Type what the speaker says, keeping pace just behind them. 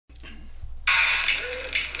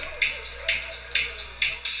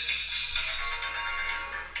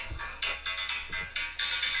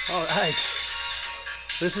All right.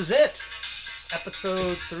 This is it.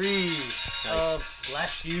 Episode 3 of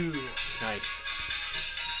Slash U. Nice.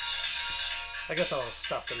 I guess I'll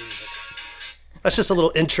stop the music. That's just a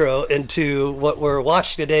little intro into what we're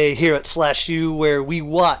watching today here at Slash U, where we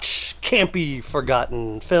watch campy,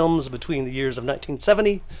 forgotten films between the years of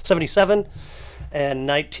 1970, 77, and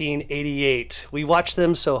 1988. We watch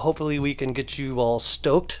them, so hopefully we can get you all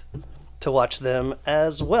stoked to watch them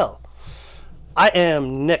as well. I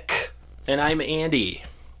am Nick. And I'm Andy.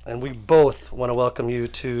 And we both want to welcome you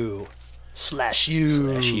to Slash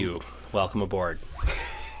U. Slash U. Welcome aboard.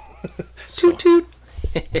 Toot toot.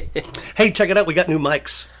 Hey, check it out. We got new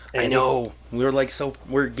mics. I know.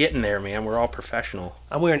 We're getting there, man. We're all professional.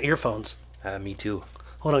 I'm wearing earphones. Me too.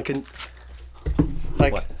 Hold on.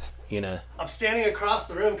 What? I'm standing across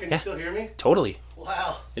the room. Can you still hear me? Totally.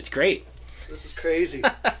 Wow. It's great. This is crazy.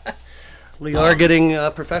 We are getting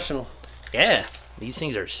professional. Yeah. These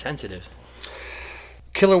things are sensitive.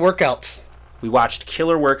 Killer Workout. We watched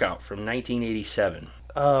Killer Workout from 1987.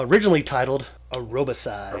 Originally titled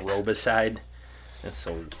Aerobicide. Aerobicide. That's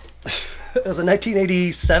so... It was a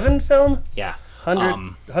 1987 film? Yeah.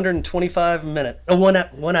 125 minutes.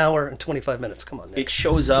 1 hour and 25 minutes. Come on, Nick. It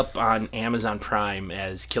shows up on Amazon Prime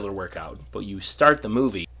as Killer Workout, but you start the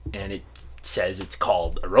movie and it says it's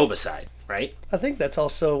called Aerobicide, right? I think that's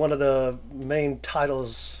also one of the main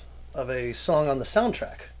titles of a song on the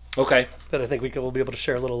soundtrack. Okay. That I think we'll be able to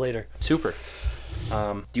share a little later. Super.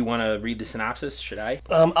 Do you want to read the synopsis? Should I?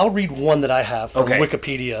 I'll read one that I have from Okay.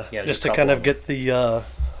 Wikipedia, Yeah, just to kind of get the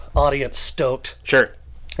audience stoked. Sure.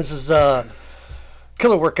 This is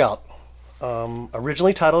Killer Workout.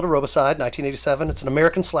 Originally titled Aerobicide, 1987. It's an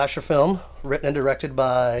American slasher film written and directed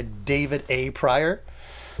by David A. Pryor.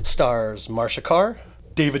 Stars Marcia Carr,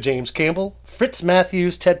 David James Campbell, Fritz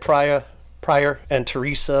Matthews, Ted Pryor, and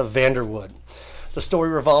Teresa Vanderwood. The story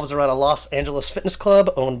revolves around a Los Angeles fitness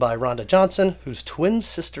club owned by Rhonda Johnson, whose twin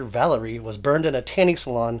sister Valerie was burned in a tanning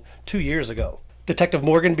salon 2 years ago. Detective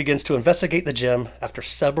Morgan begins to investigate the gym after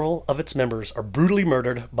several of its members are brutally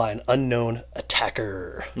murdered by an unknown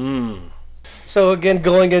attacker. So again,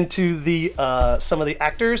 going into the some of the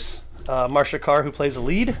actors, Marcia Carr, who plays the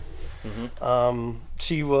lead.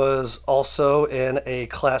 She was also in a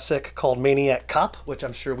classic called Maniac Cop, which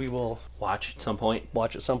I'm sure we will Watch at some point.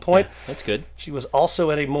 Yeah, That's good. She was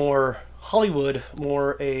also in a more Hollywood,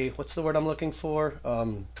 what's the word I'm looking for?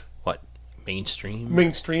 What? Mainstream?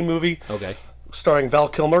 Mainstream movie Okay. starring Val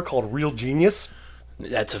Kilmer called Real Genius.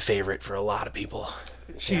 That's a favorite for a lot of people.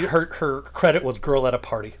 Her credit was Girl at a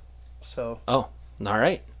Party. So Oh, all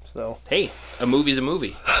right. Hey, a movie's a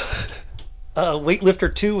movie.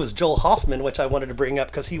 Weightlifter 2 was Joel Hoffman, which I wanted to bring up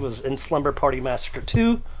because he was in Slumber Party Massacre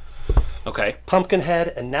 2, Okay. Pumpkinhead,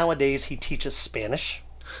 and nowadays he teaches Spanish.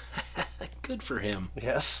 Good for him.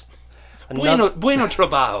 Yes. Bueno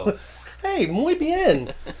trabajo. Hey, muy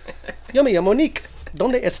bien. Yo me llamo Monique.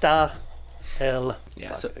 ¿Dónde está el...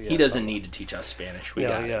 Yeah, so he doesn't need to teach us Spanish. We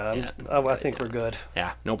got it. I think we're good.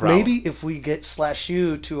 Yeah, no problem. Maybe if we get Slash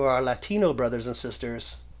U to our Latino brothers and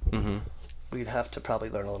sisters, we'd have to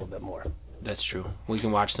probably learn a little bit more. That's true. We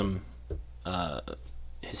can watch some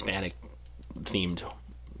Hispanic themed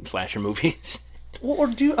slasher movies. Or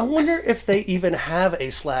I wonder if they even have a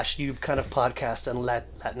Slash U kind of podcast in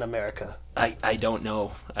Latin America. I don't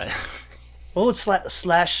know. Well, it's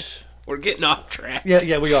slash... We're getting off track.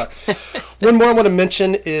 Yeah, we are. One more I want to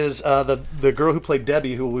mention is the girl who played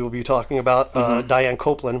Debbie, who we will be talking about, Diane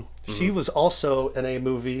Copeland. She was also in a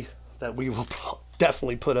movie that we will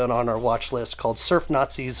definitely put on our watch list called Surf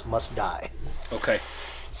Nazis Must Die. Okay.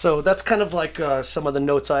 So that's kind of like some of the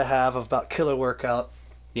notes I have about Killer Workout.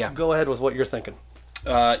 Yeah. Go ahead with what you're thinking.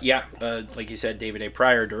 Like you said, David A.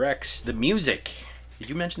 Pryor directs. The music. Did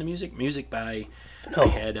you mention the music? Music by... No. I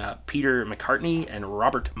had Peter McCartney and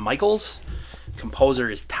Robert Michaels. Composer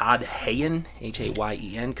is Todd Hayen,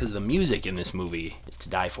 Hayen, because the music in this movie is to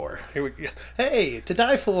die for. Here we go. Hey, to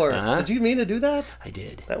die for. Did you mean to do that? I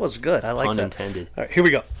did. That was good. I like that. Unintended. All right, here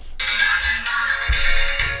we go.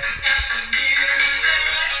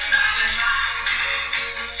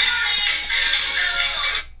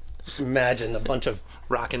 Just imagine a bunch of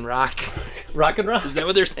Rock and rock. rock and rock. Is that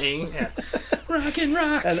what they're saying? Yeah. Rock and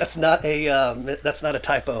rock. And that's not a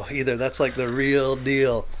typo either. That's like the real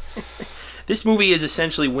deal. This movie is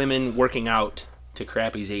essentially women working out to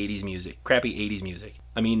crappy 80s music.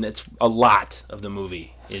 I mean, that's a lot of the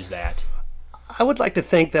movie is that. I would like to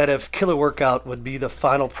think that if Killer Workout would be the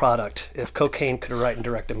final product, if cocaine could write and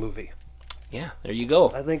direct a movie. Yeah, there you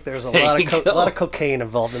go. I think there's a lot of cocaine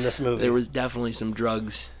involved in this movie. There was definitely some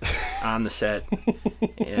drugs on the set,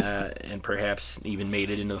 and perhaps even made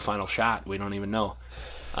it into the final shot. We don't even know.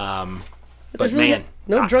 But There's really man,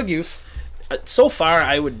 no drug use. so far,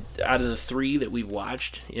 I would, out of the 3 that we've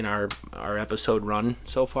watched in our episode run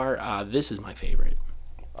so far, this is my favorite.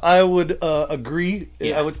 I would agree.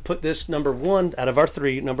 Yeah. I would put this number 1 out of our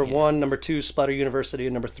 3. Number 1, number 2, Splatter University,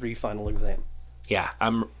 and number 3, Final Exam. Yeah,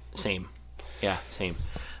 I'm same. Yeah, same.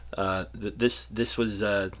 This was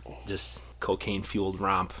just cocaine-fueled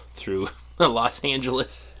romp through the Los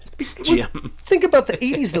Angeles gym. Think about the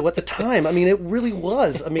 80s, though, at the time. I mean, it really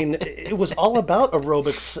was. I mean, it was all about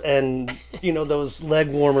aerobics and, those leg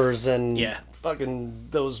warmers and fucking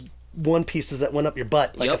those one pieces that went up your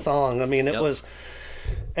butt like a thong. I mean, it was...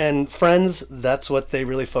 And Friends, that's what they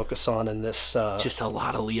really focus on in this. Just a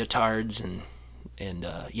lot of leotards and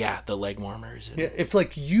the leg warmers. And... Yeah,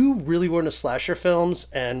 if you really were into slasher films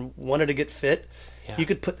and wanted to get fit, you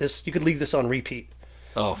could leave this on repeat.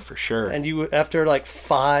 Oh, for sure. And after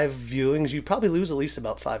 5 viewings, you probably lose at least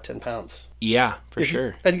about 5-10 pounds. Yeah, for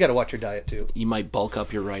sure. And you got to watch your diet too. You might bulk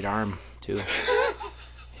up your right arm too.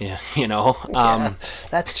 Yeah, Yeah,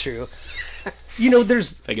 that's true.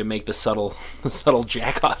 There's... If I could make the subtle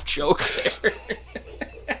jack-off joke there.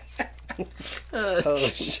 Oh,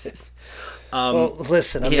 shit. Well,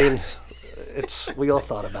 listen, I mean, we all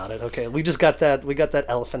thought about it. Okay, we got that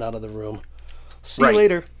elephant out of the room. See you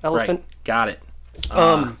later, elephant. Right. Got it.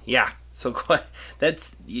 Yeah. So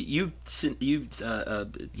that's you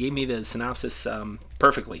gave me the synopsis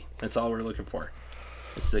perfectly. That's all we're looking for.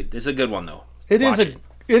 This is a good one though. It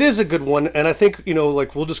is a good one, and I think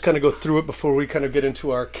we'll just kind of go through it before we kind of get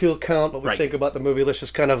into our kill count, what we think about the movie. Let's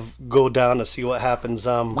just kind of go down to see what happens.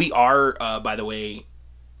 We are, by the way,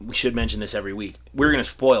 we should mention this every week. We're going to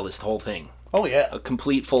spoil this whole thing. Oh yeah,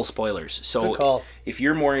 complete full spoilers. So good call. If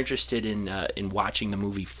you're more interested in watching the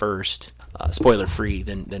movie first, spoiler free,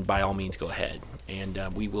 then by all means go ahead, and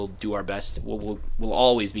we will do our best. We'll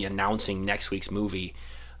always be announcing next week's movie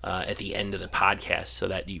at the end of the podcast so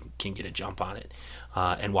that you can get a jump on it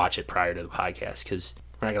and watch it prior to the podcast, because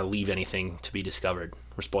we're not going to leave anything to be discovered.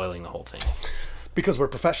 We're spoiling the whole thing because we're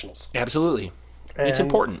professionals. Absolutely. It's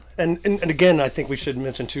important. And again, I think we should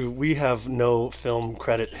mention too, we have no film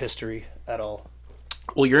credit history at all.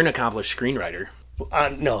 Well, you're an accomplished screenwriter.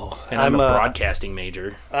 No. And I'm a broadcasting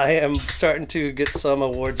major. I am starting to get some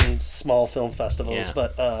awards in small film festivals,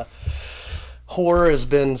 but horror has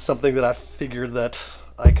been something that I figured that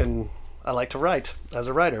I like to write as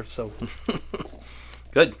a writer, so.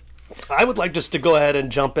 Good. I would like just to go ahead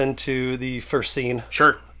and jump into the first scene.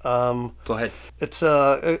 Sure. Go ahead. It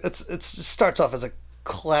starts off as a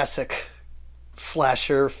classic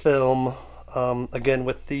slasher film, again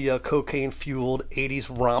with the cocaine-fueled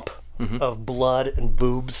 80s romp of blood and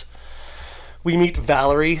boobs. We meet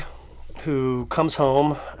Valerie, who comes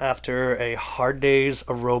home after a hard day's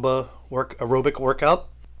aerobic workout.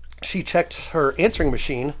 She checked her answering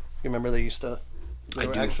machine. You remember they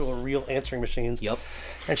were actual real answering machines. Yep.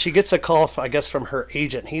 And she gets a call, from her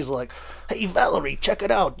agent. He's like, "Hey, Valerie, check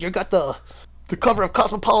it out. You got the cover of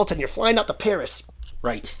Cosmopolitan. You're flying out to Paris."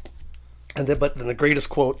 Right. But then the greatest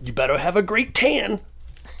quote, "You better have a great tan."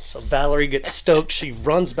 So Valerie gets stoked. She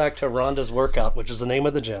runs back to Rhonda's Workout, which is the name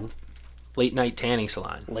of the gym. Late night tanning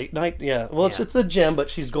salon. Late night, yeah. Well, it's the gym, but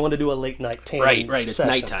she's going to do a late night tanning. Right. It's session.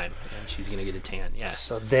 nighttime, and she's gonna get a tan. Yeah.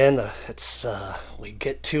 So then we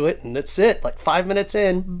get to it, and that's it. 5 minutes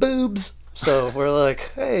in, boobs. So we're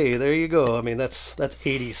like, hey, there you go. I mean, that's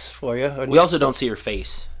 80s for you. We also don't see her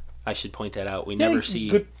face. I should point that out. We never see.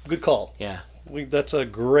 Good call. Yeah. That's a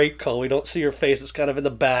great call. We don't see her face. It's kind of in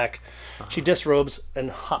the back. She disrobes and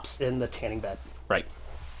hops in the tanning bed. Right.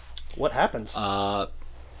 What happens?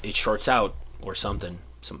 It shorts out or something,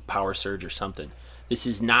 some power surge or something. This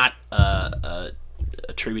is not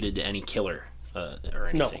attributed to any killer or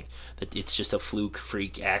anything. No. It's just a fluke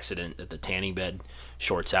freak accident that the tanning bed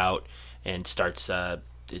shorts out and starts.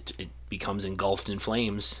 It becomes engulfed in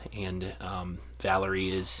flames, and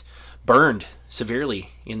Valerie is burned severely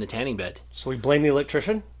in the tanning bed. So we blame the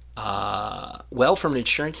electrician? Well, from an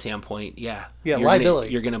insurance standpoint, yeah. Yeah,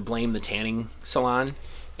 liability. You're going to blame the tanning salon,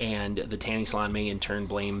 and the tanning salon may in turn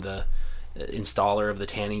blame the installer of the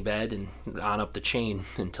tanning bed, and on up the chain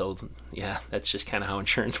until, that's just kind of how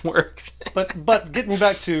insurance works. But getting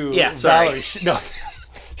back to Valerie,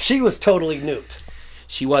 she was totally nuked.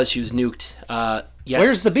 She was nuked. Yes.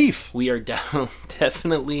 Where's the beef? We are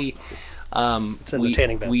definitely... it's in the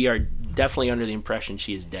tanning bed. We are definitely under the impression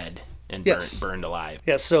she is dead and burned alive.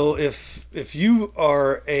 Yeah, so if you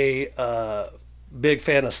are a big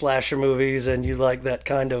fan of slasher movies and you like that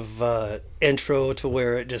kind of intro to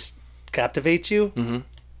where it just captivates you,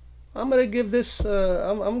 I'm gonna give this.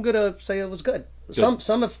 I'm gonna say it was good.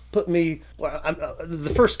 Some have put me. Well, the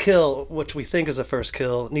first kill, which we think is the first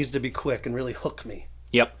kill, needs to be quick and really hook me.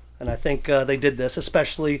 Yep. And I think they did this,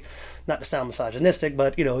 especially, not to sound misogynistic,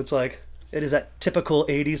 but it's like it is that typical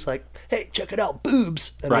 '80s, like, hey, check it out,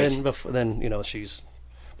 boobs, and then she's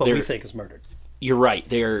what we think is murdered. You're right.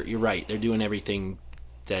 You're right. They're doing everything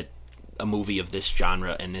that a movie of this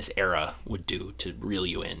genre and this era would do to reel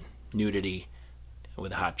you in. Nudity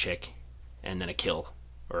with a hot chick, and then a kill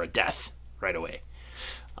or a death right away.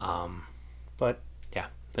 But yeah,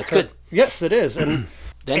 that's good. Yes, it is. And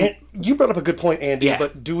then you brought up a good point, Andy. Yeah.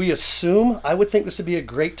 But do we assume? I would think this would be a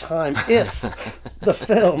great time if the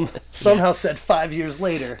film somehow said 5 years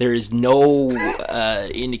later. There is no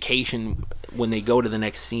indication when they go to the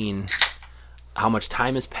next scene how much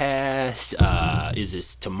time has passed. Is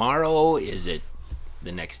this tomorrow? Is it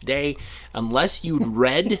the next day? Unless you'd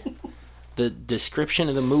read the description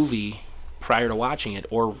of the movie prior to watching it,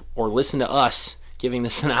 or listen to us giving the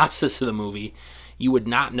synopsis of the movie, you would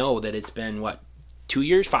not know that it's been 2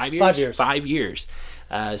 years, 5 years? 5 years. 5 years.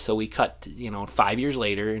 So we cut 5 years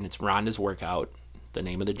later, and it's Rhonda's Workout, the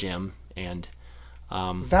name of the gym, and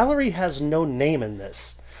Valerie has no name in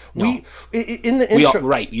this. No. In the intro,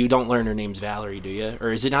 right? You don't learn her name's Valerie, do you?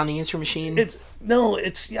 Or is it on the answer machine? Her Her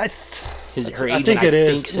agent, think it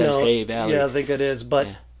is. think, says, "Hey, Valerie." Yeah, I think it is. But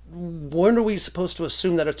when are we supposed to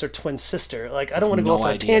assume that it's her twin sister? Like, I don't want to go off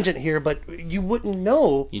on a tangent here, but you wouldn't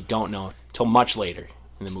know. You don't know till much later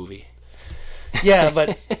in the movie. Yeah,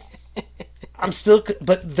 but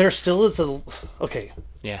but there still is a. Okay.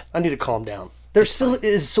 Yeah. I need to calm down. There still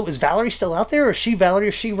is. So is Valerie still out there, or is she Valerie, or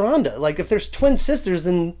is she Rhonda? Like, if there's twin sisters,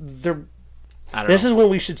 then they're. I don't this know. is when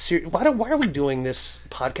we should why are we doing this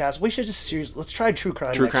podcast? We should just let's try true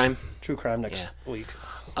crime. True crime next week.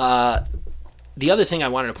 The other thing I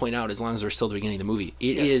wanted to point out, as long as we're still at the beginning of the movie,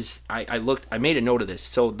 is I made a note of this.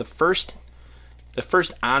 So the first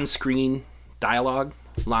on-screen dialogue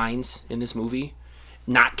lines in this movie,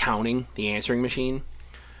 not counting the answering machine,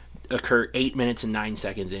 occur 8 minutes and 9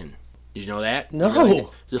 seconds in. Did you know that?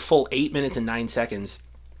 No. There's a full 8 minutes and 9 seconds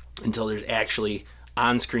until there's actually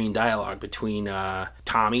on-screen dialogue between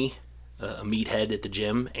Tommy, a meathead at the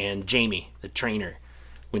gym, and Jamie, the trainer,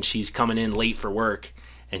 when she's coming in late for work,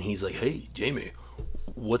 and he's like, "Hey, Jamie,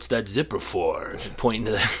 what's that zipper for?" Pointing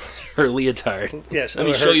to her leotard. Yes. Let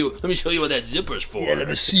me show you what that zipper's for. Yeah, let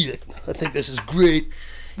me see it. I think this is great.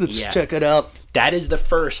 Let's check it out. That is the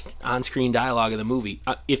first on-screen dialogue of the movie,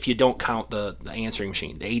 if you don't count the answering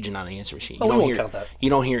machine, the agent on the answering machine. We won't count that. You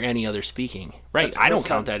don't hear any other speaking. Right, I don't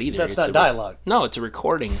count that either. That's not dialogue. No, it's a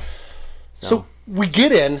recording. So we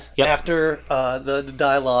get in after the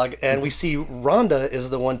dialogue, and we see Rhonda is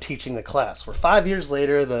the one teaching the class. We're 5 years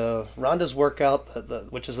later. The Rhonda's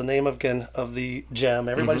Workout, which is the name of the gym.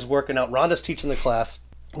 Everybody's working out. Rhonda's teaching the class.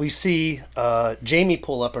 We see Jamie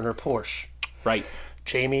pull up in her Porsche. Right.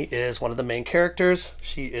 Jamie is one of the main characters.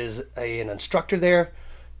 She is an instructor there.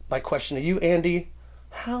 My question to you, Andy,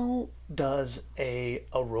 how does a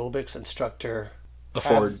aerobics instructor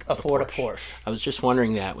afford a Porsche? I was just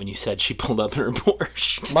wondering that when you said she pulled up in her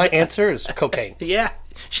Porsche. My answer is cocaine. Yeah,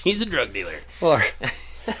 she's a drug dealer. Well,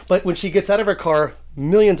 but when she gets out of her car,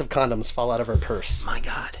 millions of condoms fall out of her purse. My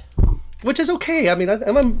God. Which is okay. I mean, it's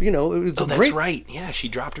a that's great, right. Yeah, she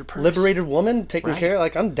dropped her purse. liberated woman taking care.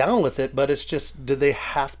 Like, I'm down with it, but it's just, did they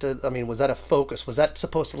have to? I mean, was that a focus? Was that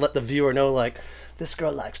supposed to let the viewer know, like, this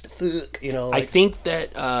girl likes to fuck? I think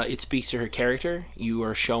that it speaks to her character. You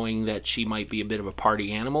are showing that she might be a bit of a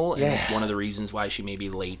party animal, and one of the reasons why she may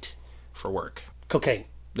be late for work. Cocaine.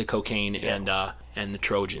 The cocaine and the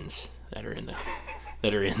Trojans that are in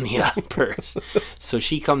the purse. So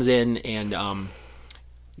she comes in and.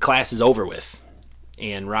 Class is over with,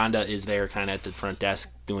 and Rhonda is there kind of at the front desk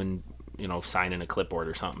doing, signing a clipboard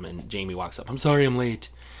or something, and Jamie walks up, "I'm sorry I'm late."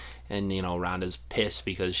 And, Rhonda's pissed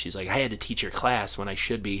because she's like, "I had to teach your class when I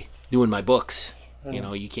should be doing my books.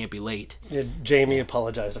 You can't be late." Yeah, Jamie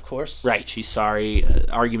apologized, of course. Right, she's sorry.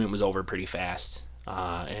 Argument was over pretty fast,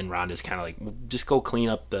 and Rhonda's kind of like, "Just go clean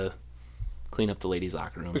up the ladies'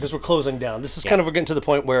 locker room." Because we're closing down. This is we're getting to the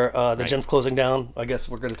point where the gym's closing down. I guess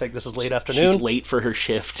we're going to take this as late afternoon. She's late for her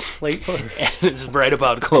shift. Late for And it's right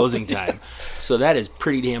about closing time. So that is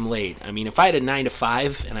pretty damn late. I mean, if I had a 9 to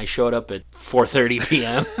 5 and I showed up at 4:30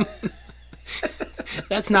 p.m.,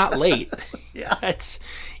 that's not late. Yeah.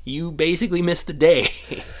 You basically missed the day.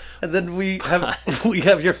 And then we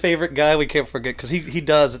have your favorite guy we can't forget, because he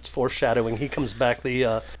does, it's foreshadowing. He comes back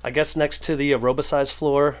I guess next to the aerobicized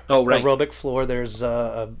floor. Oh, right. Aerobic floor, there's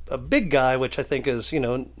a big guy, which I think is,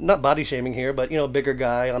 not body shaming here, but, a bigger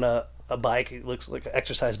guy on a a bike. It looks like an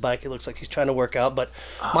exercise bike. It looks like he's trying to work out. But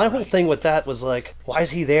my whole thing with that was like, why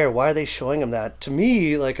is he there? Why are they showing him that? To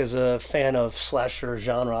me, like as a fan of slasher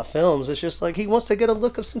genre films, it's just like he wants to get a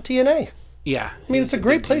look of some TNA. Yeah. I mean, it's a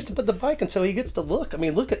great place to put the bike, and so he gets to look. I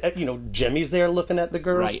mean, look at, Jimmy's there looking at the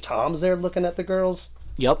girls. Right. Tom's there looking at the girls.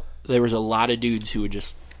 Yep. There was a lot of dudes who would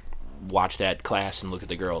just watch that class and look at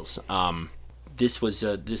the girls. This was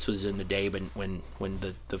in the day when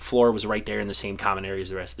the floor was right there in the same common area as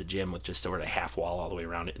the rest of the gym, with just sort of a half wall all the way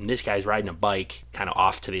around it. And this guy's riding a bike kind of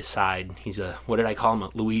off to the side. He's a, what did I call him? A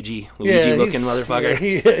Luigi looking motherfucker.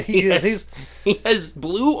 Yeah, he is. He has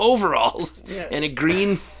blue overalls and a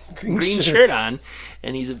green shirt on,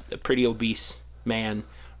 and he's a pretty obese man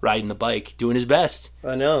riding the bike, doing his best.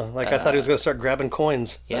 I know. I thought he was going to start grabbing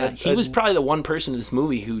coins. Yeah, he was probably the one person in this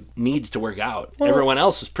movie who needs to work out. Well, everyone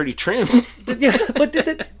else was pretty trim.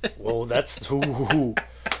 Well, that's who.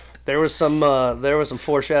 There was some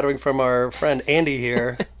foreshadowing from our friend Andy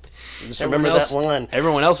here. Just remember that one.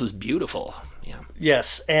 Everyone else was beautiful. Yeah.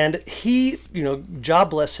 Yes, and he, God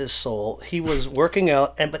bless his soul, he was working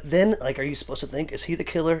out, but then, are you supposed to think, is he the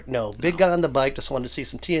killer? No. Big guy on the bike, just wanted to see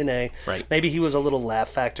some TNA. Right. Maybe he was a little laugh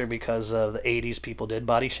factor because of the 80s people did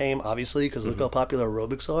body shame, obviously, because look how popular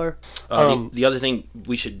aerobics are. The other thing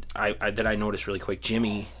that I noticed really quick,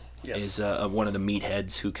 Jimmy is one of the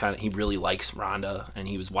meatheads who he really likes Rhonda, and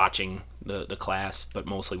he was watching the class, but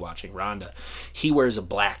mostly watching Rhonda. He wears a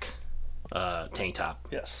black tank top.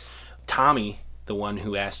 Yes. Tommy, the one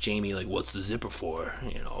who asked Jamie, what's the zipper for?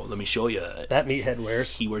 Let me show you. That meathead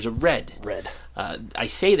wears. He wears a red. Red. I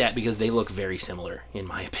say that because they look very similar, in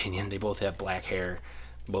my opinion. They both have black hair,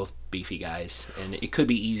 both beefy guys, and it could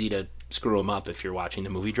be easy to screw them up if you're watching the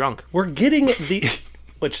movie drunk. We're getting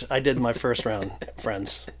which I did in my first round,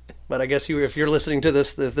 friends. But I guess if you're listening to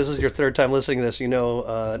this, if this is your third time listening to this,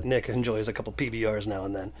 Nick enjoys a couple PBRs now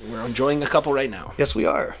and then. We're enjoying a couple right now. Yes, we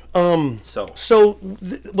are.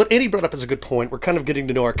 What Andy brought up is a good point. We're kind of getting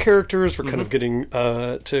to know our characters. We're kind of getting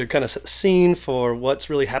to kind of set the scene for what's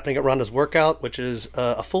really happening at Rhonda's workout, which is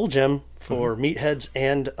a full gym for meatheads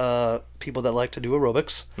and people that like to do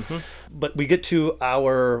aerobics. But we get to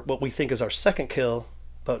what we think is our second kill,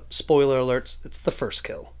 but spoiler alerts, it's the first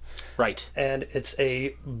kill. Right. And it's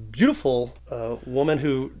a beautiful woman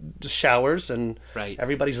who showers, and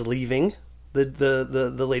everybody's leaving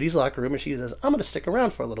the ladies' locker room, and she says, I'm going to stick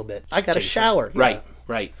around for a little bit. I got to shower. Right,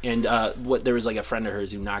 right. And there was a friend of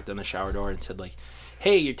hers who knocked on the shower door and said,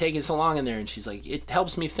 hey, you're taking so long in there. And she's like, it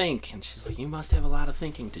helps me think. And she's like, you must have a lot of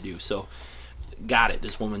thinking to do. So, got it.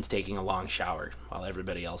 This woman's taking a long shower while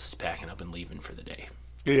everybody else is packing up and leaving for the day.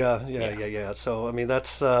 Yeah. So, I mean,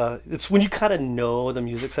 that's, it's when you kind of know the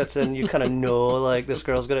music sets in, you kind of know, this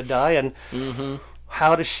girl's going to die. And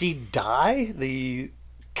how does she die? The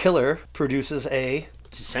killer produces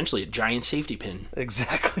it's essentially a giant safety pin.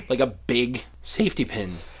 Exactly. Like a big safety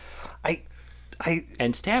pin.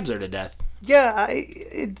 And stabs her to death. Yeah,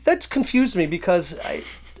 that's confused me because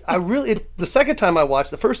I really, the second time I watched,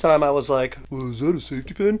 the first time I was like, well, is that a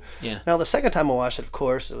safety pin? Yeah. Now, the second time I watched it, of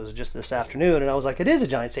course, it was just this afternoon, and I was like, it is a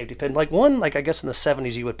giant safety pin. I guess in the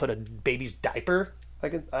 70s you would put a baby's diaper.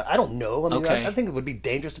 I don't know. I mean, okay. I think it would be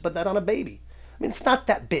dangerous to put that on a baby. I mean, it's not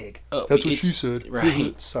that big. Oh, that's what she said.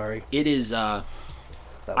 Right. Sorry. It is, I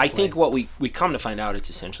think what we come to find out, it's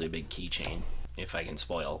essentially a big keychain. If I can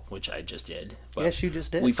spoil, which I just did. But yes, you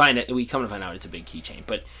just did. We come to find out it's a big keychain,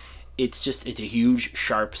 but it's a huge,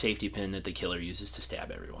 sharp safety pin that the killer uses to stab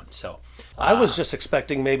everyone. So I was just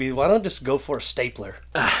expecting maybe, why don't just go for a stapler?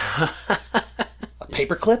 A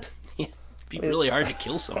paper clip? It'd be really hard to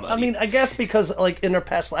kill somebody. I mean, I guess because in their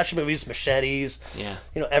past slasher movies, machetes,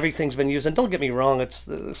 everything's been used. And don't get me wrong, it's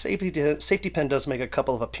the safety pin does make a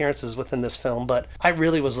couple of appearances within this film, but I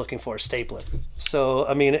really was looking for a stapler. So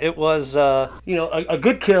I mean, it was a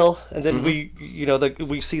good kill, and then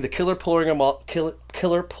we see the killer pulling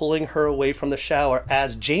her away from the shower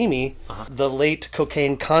as Jamie, the late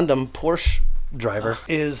cocaine condom Porsche driver,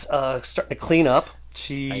 is starting to clean up.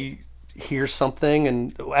 She hears something,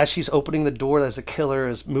 and as she's opening the door as the killer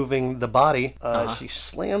is moving the body, she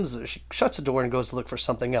shuts the door and goes to look for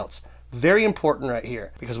something else. Very important right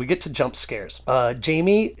here, because we get to jump scares.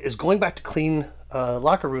 Jamie is going back to clean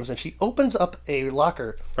locker rooms, and she opens up a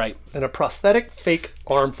locker, and a prosthetic fake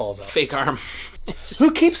arm falls out. Fake arm.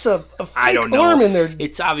 Who keeps a fake arm in there?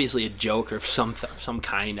 It's obviously a joke of some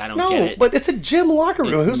kind. I don't get it. But it's a gym locker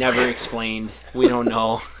room. It's never explained. We don't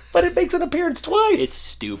know. But it makes an appearance twice. It's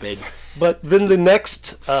stupid. But then the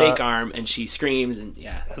next fake arm, and she screams, and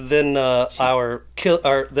Then our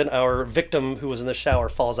victim who was in the shower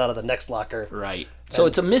falls out of the next locker. Right. So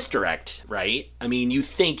it's a misdirect, right? I mean, you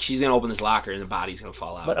think she's gonna open this locker and the body's gonna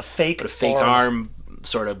fall out, but a fake arm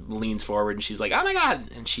sort of leans forward, and she's like, "Oh my god!"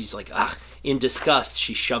 And she's like, "Ugh!" In disgust,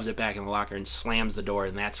 she shoves it back in the locker and slams the door,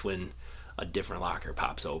 and that's when a different locker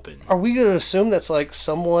pops open. Are we going to assume that's like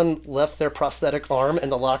someone left their prosthetic arm in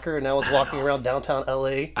the locker and now is walking around downtown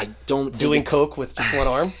LA doing coke with just one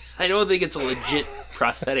arm? I don't think it's a legit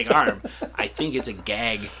prosthetic arm. I think it's a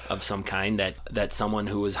gag of some kind that someone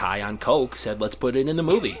who was high on coke said, let's put it in the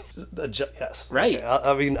movie. Yes. Right. Okay.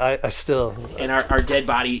 I mean, I still... And our dead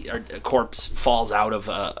body, our corpse falls out of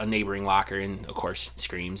a neighboring locker and, of course,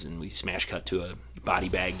 screams, and we smash cut to a body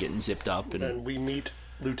bag getting zipped up. And we meet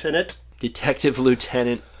Detective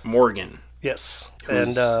Lieutenant Morgan. Yes.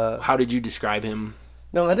 And how did you describe him?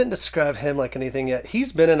 No, I didn't describe him like anything yet.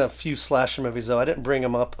 He's been in a few slasher movies, though. I didn't bring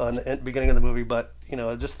him up on the beginning of the movie, but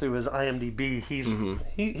just through his IMDb,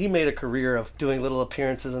 he made a career of doing little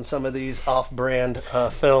appearances in some of these off-brand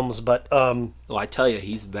films. But well, I tell you,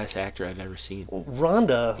 he's the best actor I've ever seen.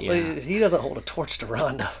 Rhonda, he doesn't hold a torch to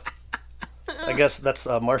Rhonda. I guess that's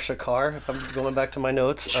Marcia Carr, if I'm going back to my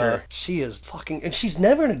notes. Sure. She is fucking... And she's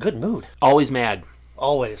never in a good mood. Always mad.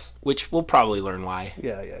 Always. Which we'll probably learn why.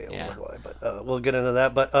 Yeah. We'll learn why, but we'll get into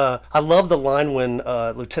that. But I love the line when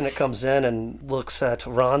Lieutenant comes in and looks at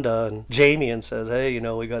Rhonda and Jamie and says, hey,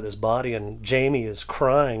 we got this body, and Jamie is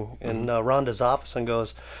crying in Rhonda's office and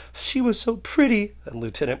goes, she was so pretty. And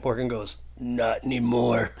Lieutenant Morgan goes, not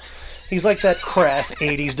anymore. He's like that crass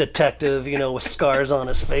 80s detective, with scars on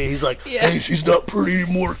his face. He's like, hey, she's not pretty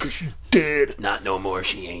anymore because she's dead. Not no more,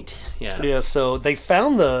 she ain't. Yeah. Yeah, so they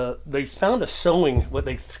found a sewing, what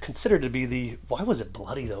they considered to be why was it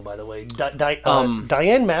bloody, though, by the way?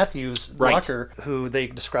 Diane Matthews' locker, who they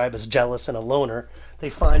describe as jealous and a loner, they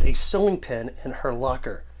find a sewing pin in her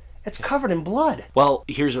locker. It's covered in blood. Well,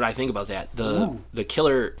 here's what I think about that. The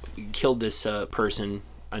killer killed this person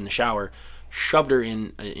in the shower, shoved her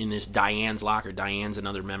in this Diane's locker. Diane's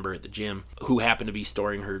another member at the gym who happened to be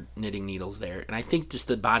storing her knitting needles there. And I think just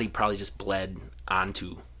the body probably just bled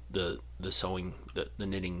onto the sewing, the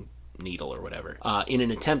knitting needle or whatever, in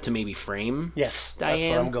an attempt to maybe frame Diane.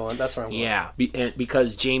 That's where I'm going. Yeah,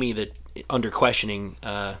 because Jamie, under questioning,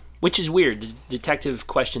 which is weird, the detective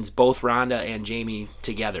questions both Rhonda and Jamie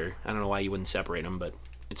together. I don't know why you wouldn't separate them, but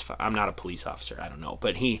it's fine. I'm not a police officer. I don't know.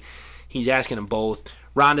 But he's asking them both.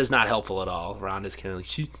 Rhonda's not helpful at all. Rhonda's kind of like,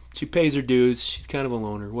 she pays her dues. She's kind of a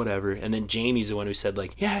loner, whatever. And then Jamie's the one who said,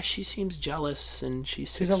 like, yeah, she seems jealous and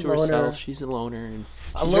she's to herself. She's a loner and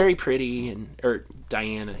she's very pretty. Or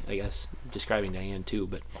Diane, I guess, describing Diane too.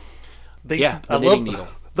 But the knitting needle.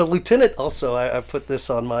 The lieutenant also, I put this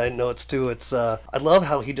on my notes too. It's I love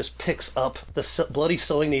how he just picks up the bloody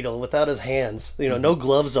sewing needle without his hands. No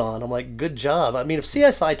gloves on. I'm like, good job. I mean, if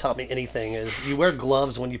CSI taught me anything, is you wear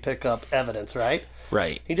gloves when you pick up evidence, right?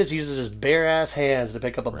 Right. He just uses his bare ass hands to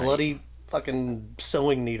pick up a bloody fucking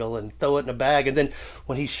sewing needle and throw it in a bag. And then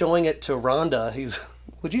when he's showing it to Rhonda,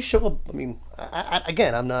 would you show? I mean,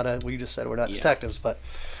 again, I'm not we just said we're not detectives, but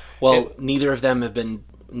neither of them have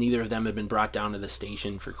been brought down to the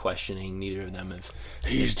station for questioning. Neither of them have.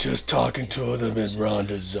 He's just talking to them in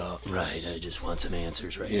Rhonda's office. Right. I just want some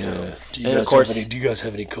answers now. Do you guys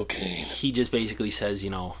have any cocaine? He just basically says,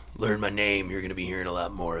 learn my name. You're going to be hearing a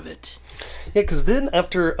lot more of it. Yeah, because then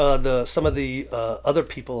after some of the other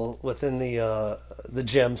people within the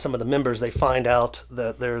gym, some of the members, they find out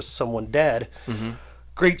that there's someone dead. Mm-hmm.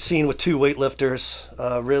 Great scene with two weightlifters,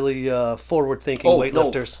 really forward-thinking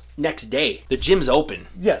weightlifters. No. Next day. The gym's open.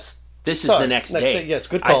 Yes. This is the next day. Yes,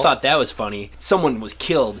 good call. I thought that was funny. Someone was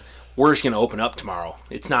killed. We're just going to open up tomorrow.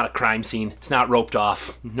 It's not a crime scene. It's not roped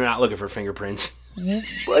off. They're not looking for fingerprints. I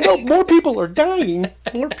know, more people are dying.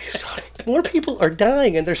 More people are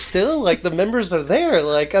dying, and they're still, the members are there.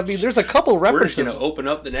 There's a couple references. We're just going to open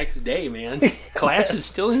up the next day, man. Class is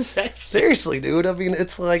still in session. Seriously, dude. I mean,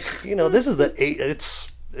 it's like, this is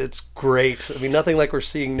it's great. I mean, nothing like we're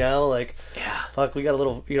seeing now. Fuck, we got a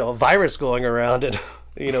little, a virus going around, and,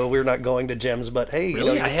 we're not going to gyms, but hey.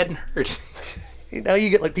 Really? I hadn't heard. Now you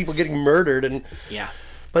get, people getting murdered, and... Yeah.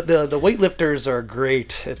 But the weightlifters are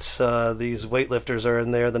great. It's these weightlifters are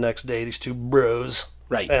in there the next day, these two bros.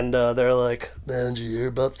 Right. And they're like, man, did you hear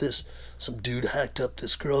about this? Some dude hacked up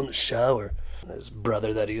this girl in the shower. And his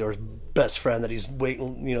brother or his best friend that he's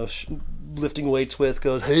lifting weights with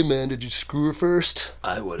goes, hey man, did you screw her first?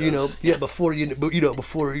 I would have. Before she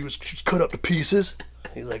was cut up to pieces.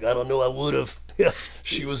 He's like, I don't know, I would have. Yeah,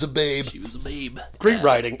 she was a babe. Great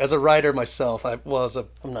writing. As a writer myself, I'm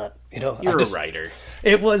not, You're a writer.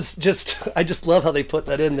 It was just, I just love how they put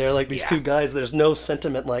that in there. These two guys, there's no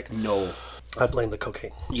sentiment No. I blame the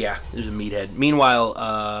cocaine. Yeah, there's a meathead. Meanwhile,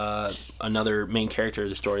 another main character of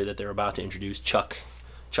the story that they're about to introduce, Chuck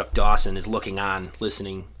Dawson, is looking on,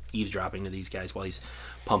 listening, eavesdropping to these guys while he's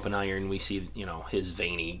pumping iron. We see, his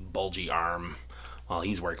veiny, bulgy arm while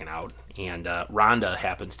he's working out. And Rhonda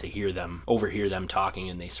happens to overhear them talking,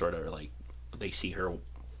 and they sort of they see her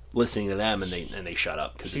listening to them, and they shut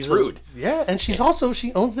up because it's rude. And she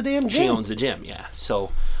owns the damn gym. She owns the gym, yeah.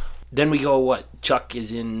 So then we go, what? Chuck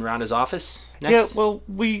is in Rhonda's office next? Yeah, well,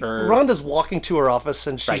 Rhonda's walking to her office,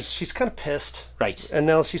 and she's kind of pissed. Right. And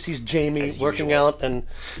now she sees Jamie As working usual. out, and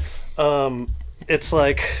it's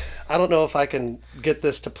like, I don't know if I can get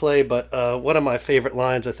this to play, but one of my favorite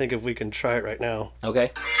lines, I think if we can try it right now.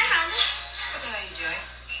 Okay. Hi, Rhonda. What the hell are you doing?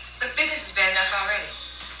 The business is bad enough already.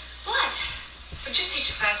 What? Well, just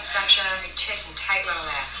teach the class to stop showing off your tits and tight little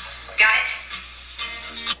ass. Got it?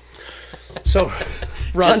 So,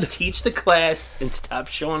 Rhonda, Just teach the class and stop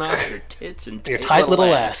showing off your tits and your tight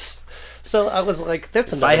little ass. So I was like,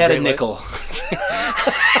 that's If another I had a great line. nickel.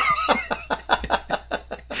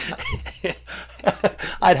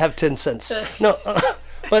 I'd have 10 cents. No,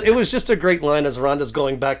 but it was just a great line as Rhonda's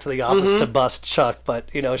going back to the office to bust Chuck. But,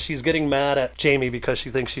 she's getting mad at Jamie because she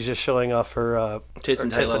thinks she's just showing off her Tits her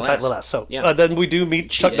and tight little ass. little ass. So Yeah. then we do meet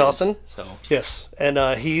Chuck She is, Dawson. So Yes. And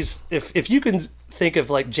he's, if you can think of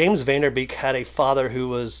like James Vanderbeek had a father who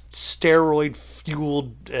was steroid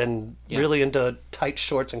fueled and really into tight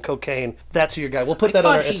shorts and cocaine, that's your guy. We'll put that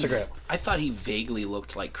on our Instagram. I thought he vaguely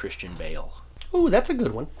looked like Christian Bale. Ooh, that's a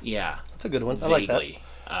good one. Yeah. That's a good one. I like that. Vaguely.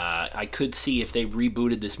 I could see if they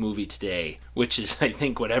rebooted this movie today, which is, I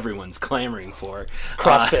think, what everyone's clamoring for.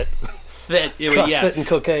 CrossFit. That it would, CrossFit and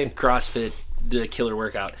cocaine. CrossFit, the killer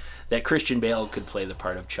workout. That Christian Bale could play the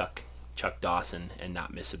part of Chuck Dawson and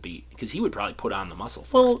not miss a beat, because he would probably put on the muscle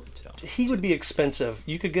for Well, it. So. he would be expensive.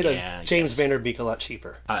 You could get Yeah, I a James guess. Vanderbeek a lot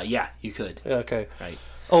cheaper. Yeah, you could. Okay. Right.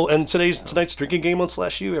 Oh, and tonight's drinking game on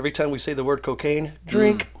Slash U, every time we say the word cocaine,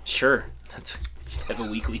 drink. Sure. That's have a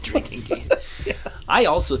weekly drinking game. I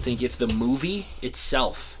also think if the movie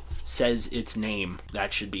itself says its name,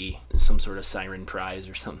 that should be some sort of siren prize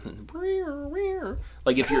or something.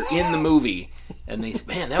 Like if you're in the movie and they,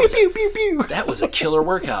 man, that was Pew, pew, pew. that was a killer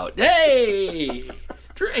workout. Hey,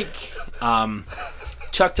 drink.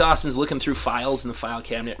 Chuck Dawson's looking through files in the file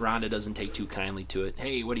cabinet. Rhonda doesn't take too kindly to it.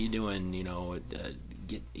 Hey, what are you doing?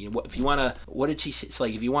 If you want to, what did she say? It's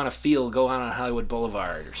like, if you want to feel, go on Hollywood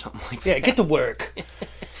Boulevard or something like that. Yeah, get to work.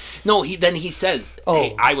 No, he says, Oh.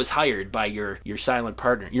 hey, I was hired by your silent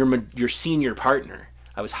partner, your senior partner.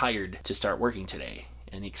 I was hired to start working today.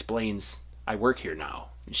 And he explains, I work here now.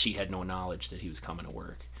 She had no knowledge that he was coming to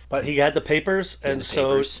work. But he had the papers, and the so,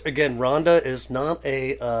 papers. again, Rhonda is not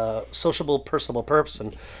a sociable, personable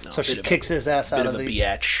person. So she kicks his ass out Bit of of a the...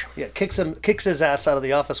 biatch. Yeah, kicks his ass out of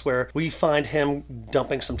the office, where we find him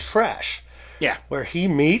dumping some trash, Yeah, where he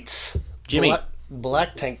meets Jimmy.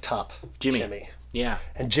 Black Tank Top Jimmy. Yeah.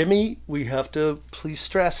 And Jimmy, we have to please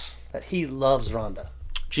stress that he loves Rhonda.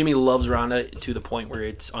 Jimmy loves Rhonda to the point where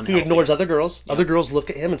it's unhealthy. He ignores other girls. Other girls look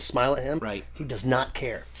at him and smile at him. Right. He does not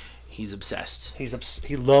care. He's obsessed. He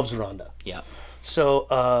loves Rhonda. Yeah.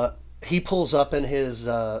 So he pulls up in his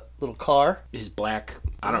little car. His black,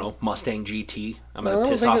 I don't know, Mustang GT. I'm No, I going to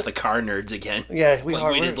don't piss think off it- the car nerds again. Yeah, we like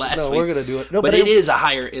are. we did last week. We're gonna do it. No, but it is a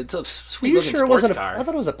higher, it's a Are sweet you looking sure it sports wasn't? car. I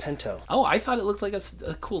thought it was a Pinto. Oh, I thought it looked like a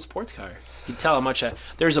cool sports car. You can tell how much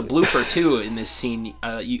there's a blooper too in this scene.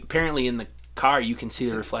 Apparently in the car you can see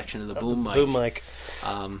the reflection of the boom mic. Boom mic.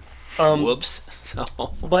 Whoops. So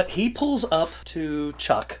But he pulls up to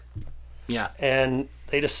Chuck, yeah, and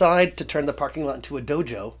they decide to turn the parking lot into a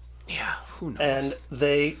dojo, yeah. Who knows? and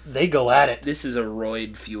they go at it. This is a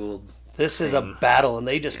roid fueled. This is a battle, and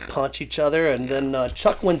they just punch each other, and then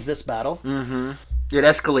Chuck wins this battle. It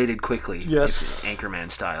escalated quickly. Yes. It's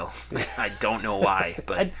Anchorman style. I don't know why,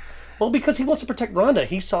 but Well, because he wants to protect Rhonda.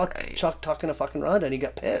 He saw Chuck talking to fucking Rhonda, and he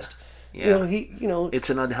got pissed. yeah, It's it's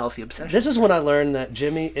an unhealthy obsession. this is when I learned that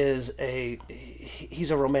Jimmy is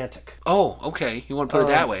he's a romantic. Oh, okay. You want to put it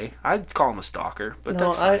that way? I'd call him a stalker, but No,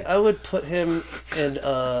 that's fine. I would put him in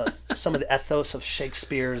some of the ethos of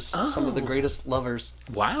Shakespeare's, some of the greatest lovers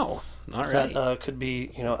Wow. All right. that could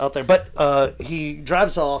be, out there. But he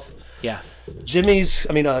drives off. yeah.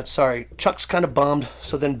 Chuck's kind of bummed.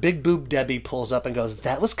 So then Big Boob Debbie pulls up and goes,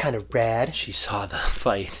 "That was kind of rad." She saw the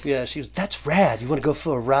fight. Yeah, that's rad. You want to go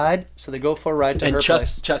for a ride? So they go for a ride to And her Chuck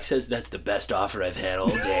place. Chuck says that's the best offer I've had all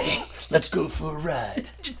day. Let's go for a ride.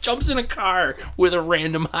 Just jumps in a car with a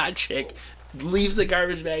random hot chick. leaves the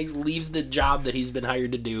garbage bags, leaves the job that he's been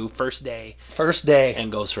hired to do first day,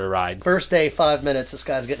 and goes for a ride. First day, 5 minutes, this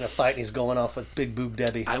guy's getting a fight and he's going off with Big Boob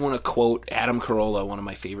Debbie. I want to quote Adam Carolla, one of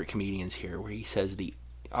my favorite comedians here, where he says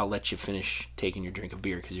I'll let you finish taking your drink of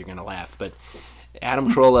beer because you're going to laugh. But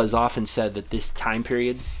Adam Carolla has often said that this time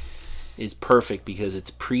period is perfect because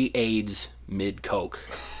it's pre-AIDS, mid-Coke.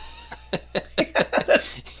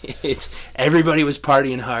 Everybody was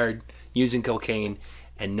partying hard, using cocaine,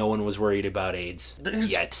 and no one was worried about AIDS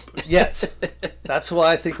yet. Yes. That's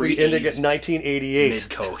why I think we ended at 1988.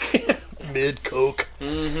 Mid-Coke. Mid-Coke.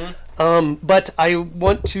 But I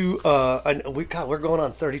want to... we're going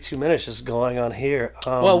on 32 minutes just going on here.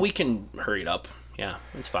 Well, we can hurry it up. Yeah,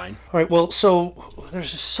 it's fine. All right, well, so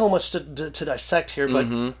there's just so much to dissect here,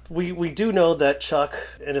 but we do know that Chuck,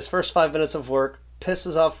 in his first 5 minutes of work,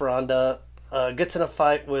 pisses off Rhonda, gets in a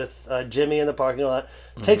fight with Jimmy in the parking lot,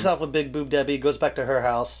 takes off with Big Boob Debbie, goes back to her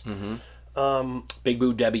house. Big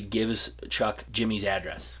Boob Debbie gives Chuck Jimmy's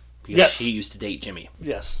address because she used to date Jimmy.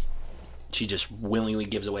 Yes. She just willingly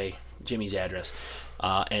gives away Jimmy's address.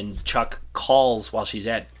 And Chuck calls while she's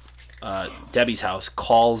at Debbie's house,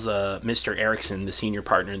 calls Mr. Erickson, the senior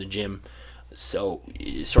partner in the gym, so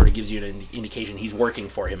it sort of gives you an indication he's working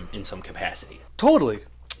for him in some capacity. Totally.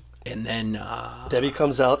 And then Debbie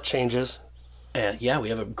comes out, changes. Yeah, we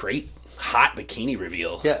have a great hot bikini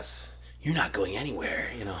reveal. Yes. You're not going anywhere,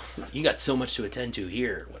 You got so much to attend to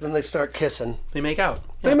here. Then they start kissing. They make out.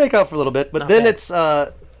 They make out for a little bit, but Not then bad. it's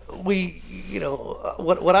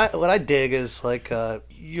what I dig is like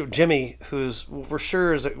Jimmy, who's we're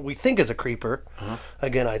sure we think is a creeper.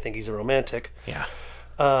 Again, I think he's a romantic. Yeah.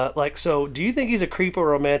 So do you think he's a creep or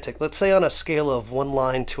romantic? Let's say on a scale of 1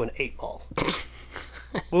 line to an 8 ball.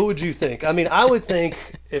 What would you think? I mean, I would think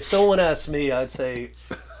if someone asked me, I'd say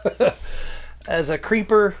as a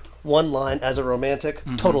creeper, 1 line, as a romantic,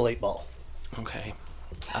 total 8 ball. Okay.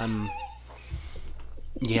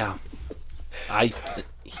 Yeah.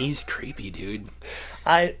 He's creepy, dude.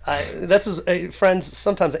 That's friends.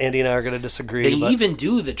 Sometimes Andy and I are going to disagree. They even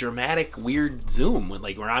do the dramatic, weird zoom when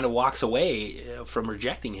Rhonda walks away from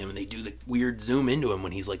rejecting him, and they do the weird zoom into him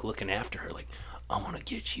when he's looking after her, I want to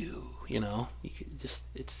get you. You could just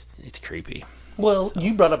it's creepy. Well,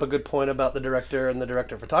 you brought up a good point about the director and the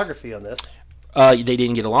director of photography on this. They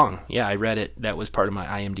didn't get along. Yeah, I read it. That was part of my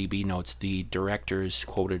IMDb notes. The director is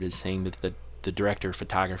quoted as saying that the director of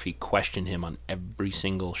photography questioned him on every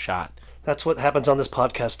single shot. That's what happens on this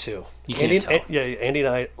podcast too. You can't tell. Andy and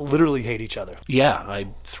I literally hate each other. Yeah, I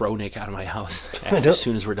throw Nick out of my house as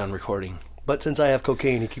soon as we're done recording. But since I have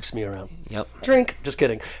cocaine, he keeps me around. Yep. Drink. Just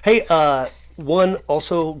kidding. Hey, one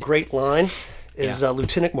also great line is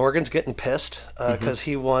Lieutenant Morgan's getting pissed because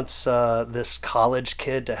he wants this college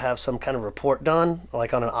kid to have some kind of report done,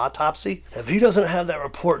 like on an autopsy. If he doesn't have that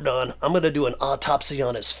report done, I'm going to do an autopsy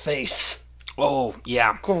on his face. Oh,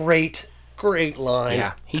 yeah. Great line.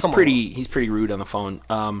 Yeah, he's pretty rude on the phone.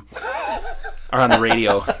 Or on the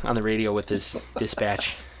radio with his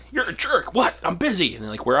dispatch. You're a jerk. What? I'm busy. And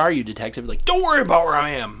they're like, where are you, detective? Like, don't worry about where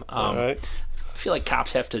I am. All right. I feel like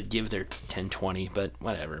cops have to give their 10-20, but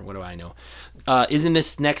whatever. What do I know? Isn't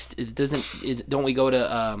this next? Don't we go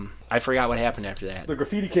to? I forgot what happened after that. The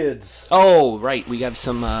graffiti kids. Oh, right. We have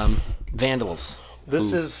some vandals.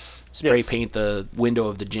 This is spray paint the window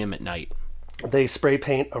of the gym at night. They spray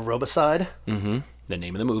paint Aerobicide. Mm-hmm. The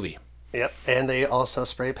name of the movie. Yep. And they also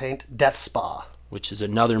spray paint Death Spa, which is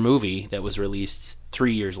another movie that was released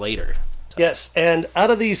 3 years later. Yes, and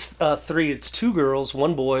out of these 3, it's 2 girls,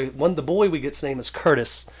 1 boy. The boy we get's name is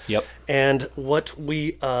Curtis. Yep. And what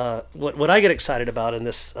I get excited about in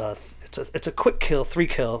this, it's a quick kill, 3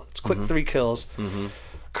 kill. It's quick 3 kills. Mm-hmm.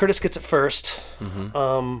 Curtis gets it first.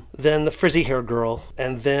 Mm-hmm. Then the frizzy-haired girl,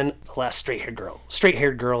 and then the last straight-haired girl.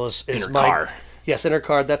 Straight-haired girl is in her my car. Yes, in her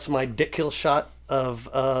car. That's my dick kill shot of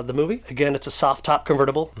the movie. Again, it's a soft top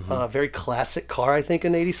convertible. Very classic car, I think,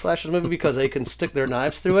 in 80s slashers movie because they can stick their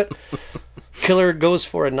knives through it. Killer goes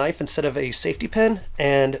for a knife instead of a safety pin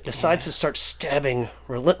and decides to start stabbing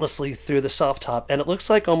relentlessly through the soft top. And it looks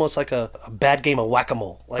like almost like a bad game of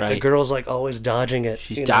whack-a-mole. Like the girl's always dodging it.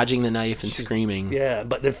 She's dodging the knife and screaming. Yeah,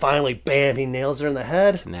 but then finally, bam, he nails her in the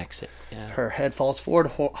head. Connects it. Yeah. Her head falls forward,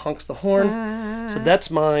 honks the horn. So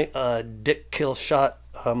that's my dick kill shot.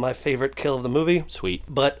 My favorite kill of the movie. Sweet.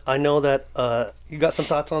 But I know that you got some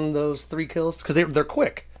thoughts on those 3 kills because they're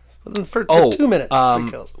quick. For 2 minutes,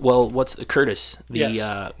 3 kills. Well, what's Curtis? Yes.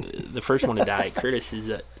 The first one to die. Curtis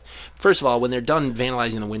is first of all, when they're done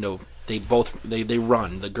vandalizing the window, they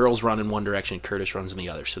run. The girls run in one direction, Curtis runs in the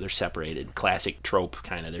other, so they're separated. Classic trope,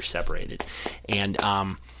 kind of. They're separated, and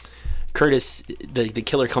Curtis, the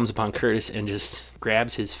killer comes upon Curtis and just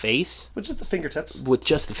grabs his face With just the fingertips. with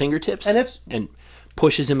just the fingertips And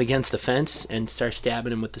pushes him against the fence and starts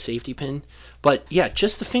stabbing him with the safety pin. But yeah,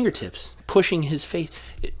 just the fingertips, pushing his face.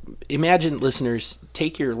 Imagine, listeners,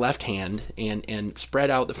 take your left hand and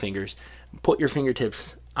spread out the fingers, put your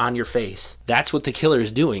fingertips on your face. That's what the killer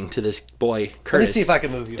is doing to this boy, Curtis. let me see if I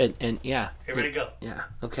can move you. And yeah. Here, ready to go. Yeah,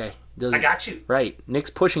 okay. I got you. Right.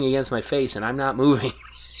 Nick's pushing against my face and I'm not moving.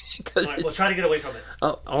 All right, we'll try to get away from it.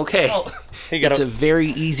 Oh, okay. Oh, It's a very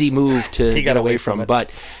easy move to He got get away away from, from it. but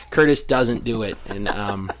Curtis doesn't do it. And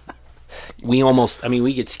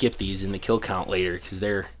we could skip these in the kill count later because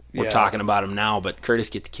we're Yeah. talking about them now, but Curtis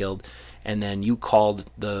gets killed. And then you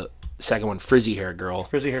called the second one Frizzy Hair Girl.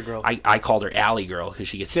 Frizzy hair girl. I called her Alley Girl because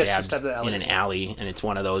she gets Yeah, she stabbed stabbed the alley. in an alley, and it's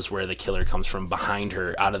one of those where the killer comes from behind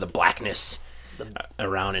her out of the blackness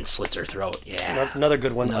around and slits her throat. Yeah. Another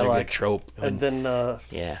good one Another I like. good trope. And then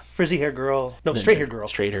yeah. frizzy hair girl. No, straight hair girl.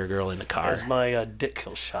 Straight hair girl in the car. Is my dick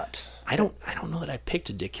kill shot. I don't know that I picked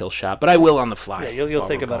a dick kill shot, but I will on the fly. Yeah, you'll while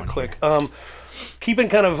think we're about it going quick. here. Keeping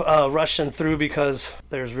kind of rushing through because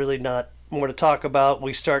there's really not more to talk about.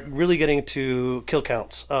 We start really getting to kill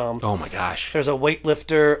counts. Oh my gosh. There's a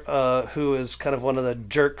weightlifter who is kind of one of the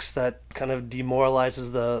jerks that kind of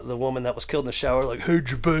demoralizes the woman that was killed in the shower. Like, hey, did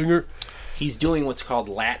you bang her? He's doing what's called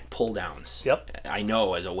lat pull downs. Yep. I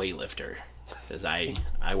know as a weightlifter because I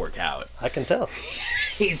work out. I can tell.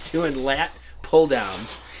 He's doing lat pull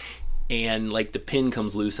downs and like the pin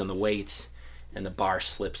comes loose on the weights and the bar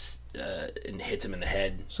slips and hits him in the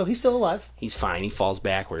head. So he's still alive. He's fine. He falls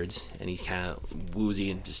backwards and he's kind of woozy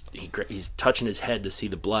and just he's touching his head to see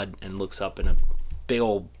the blood and looks up and a big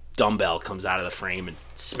old dumbbell comes out of the frame and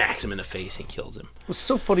smacks him in the face and kills him. It was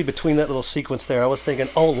so funny between that little sequence there. I was thinking,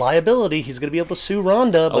 oh, liability. He's going to be able to sue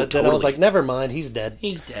Rhonda. But then I was totally. like, never mind. He's dead.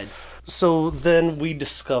 He's dead. So then we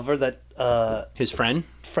discover that His friend?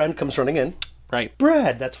 friend comes running in. Right.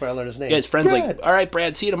 Brad. That's where I learned his name. Yeah, his friend's Brad. like, all right,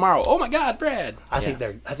 Brad, see you tomorrow. Oh my God, Brad. I Yeah.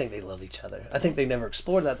 think they love each other. I think they never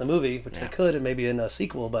explored that in the movie, which Yeah. they could, and maybe in a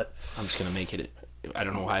sequel. But I'm just gonna make it. I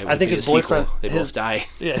don't know why. It I would think be his a sequel. boyfriend- They his- both die.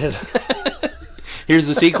 yeah, Here's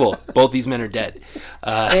the sequel. Both these men are dead.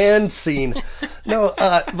 and scene. No,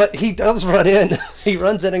 but he does run in. He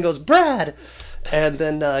runs in and goes, Brad, and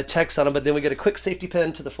then checks on him. But then we get a quick safety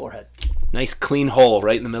pin to the forehead. Nice clean hole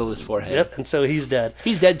right in the middle of his forehead. Yep, and so he's dead.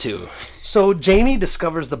 He's dead too. So Jamie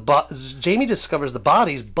discovers the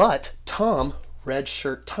bodies, but Tom, red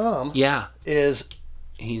shirt Tom, Yeah. is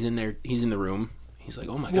He's in there. He's in the room. He's like,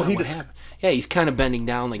 oh my Well, God, he what just- happened? Yeah, he's kind of bending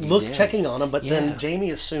down like he's dead. checking on him. But Yeah. then Jamie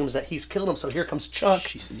assumes that he's killed him. So here comes Chuck.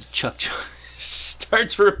 Chuck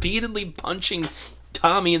starts repeatedly punching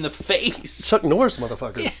Tommy in the face. Chuck Norris,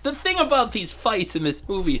 motherfucker. The thing about these fights in this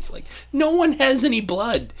movie, it's like no one has any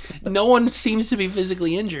blood. No one seems to be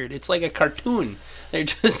physically injured. It's like a cartoon. They're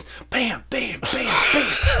just bam, bam, bam,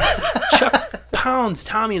 bam. Chuck pounds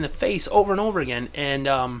Tommy in the face over and over again, and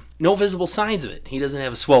no visible signs of it. He doesn't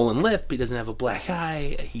have a swollen lip. He doesn't have a black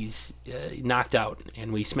eye. He's knocked out,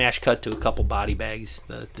 and we smash cut to a couple body bags.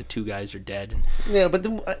 The two guys are dead. Yeah, but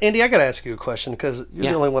Andy, I gotta ask you a question because you're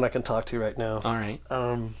Yeah. the only one I can talk to right now. All right,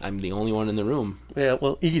 I'm the only one in the room. Yeah,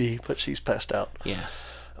 well, Edie, but she's passed out. Yeah,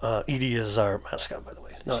 Edie is our mascot, by the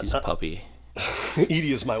way. No, she's a puppy.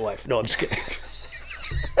 Edie is my wife. No, I'm just kidding.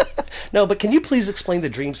 No, but can you please explain the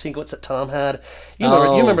dream sequence that Tom had? You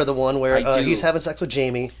remember the one where I do. he's having sex with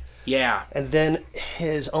Jamie, Yeah, and then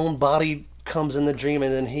his own body comes in the dream,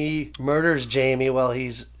 and then he murders Jamie while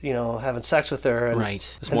he's having sex with her. And, right.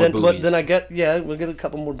 There's And more then, boobies. but then we'll get a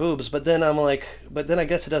couple more boobs. But then I'm like, I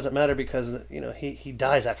guess it doesn't matter because he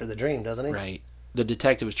dies after the dream, doesn't he? Right. The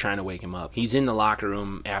detective is trying to wake him up. He's in the locker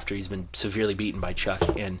room after he's been severely beaten by Chuck.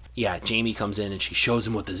 And yeah, Jamie comes in and she shows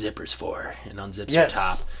him what the zipper's for and unzips Yes. her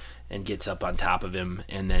top and gets up on top of him.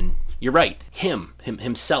 And then, you're right,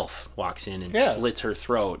 himself walks in and Yeah. slits her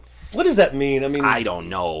throat. What does that mean? I mean, I don't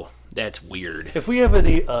know. That's weird. if we have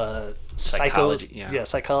any Psychology, yeah.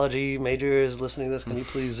 psychology majors listening to this, can you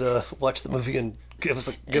please watch the movie and give us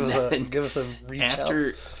a reach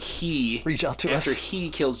After Reach out to us. After he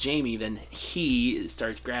kills Jamie, then he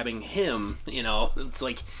starts grabbing him. It's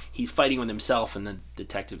like he's fighting with himself, and the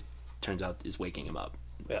detective turns out is waking him up.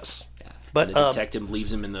 Yes. Yeah. But, And the detective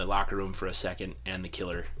leaves him in the locker room for a second, and the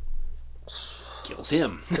killer kills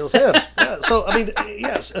him. Kills him. Yeah. So I mean,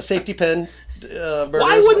 yes, a safety pin.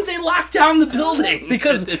 Why wouldn't they lock down the building?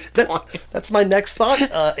 Because at this that's point? that's my next thought,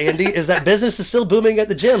 Andy. Is that business is still booming at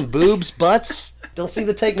the gym? Boobs, butts, Don't seem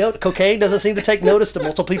to take note. Cocaine doesn't seem to take notice to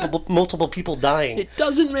multiple people dying. It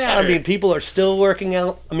doesn't matter. I mean, people are still working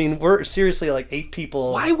out. I mean, we're seriously like 8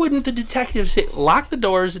 people. Why wouldn't the detective say, lock the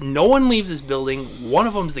doors, no one leaves this building, one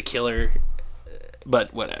of them's the killer,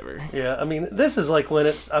 but whatever. Yeah, I mean, this is like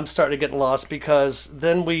when I'm starting to get lost, because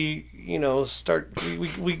then we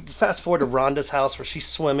fast forward to Rhonda's house where she's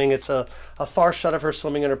swimming. It's a far shot of her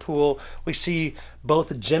swimming in her pool. We see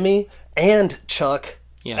both Jimmy and Chuck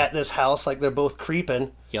at this house, like they're both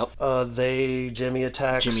creeping. Yep. Jimmy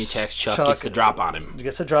attacks Chuck, gets the drop on him.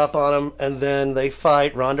 Gets a drop on him, and then they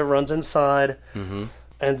fight. Rhonda runs inside. Mm-hmm.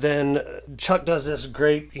 And then Chuck does this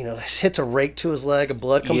great, hits a rake to his leg and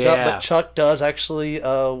blood comes out. But Chuck does actually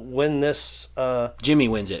win this. Jimmy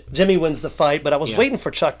wins it. Jimmy wins the fight, but I was waiting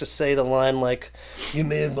for Chuck to say the line like, "You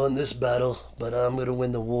may have won this battle, but I'm going to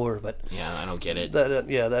win the war." But yeah, I don't get it. That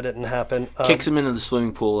didn't happen. Kicks him into the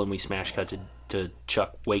swimming pool, and we smash cut to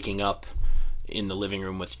Chuck waking up in the living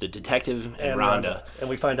room with the detective and Rhonda. And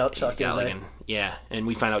we find out Chuck and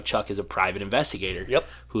we find out Chuck is a private investigator. Yep.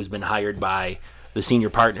 Who's been hired by the senior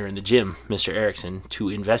partner in the gym, Mr. Erickson, to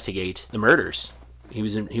investigate the murders. He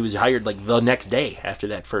was hired like the next day after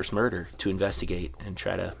that first murder to investigate and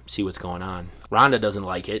try to see what's going on. Rhonda doesn't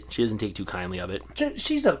like it. She doesn't take too kindly of it.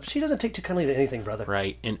 She doesn't take too kindly to anything, brother.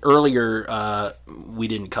 Right. And earlier, we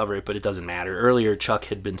didn't cover it, but it doesn't matter. Earlier, Chuck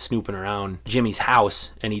had been snooping around Jimmy's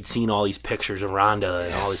house, and he'd seen all these pictures of Rhonda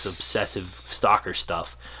and all this obsessive stalker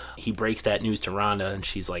stuff. He breaks that news to Rhonda, and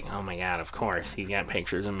she's like, "Oh my God, of course, he's got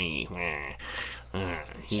pictures of me."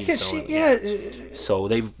 So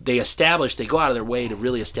they go out of their way to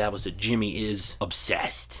really establish that Jimmy is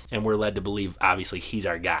obsessed, and we're led to believe, obviously, he's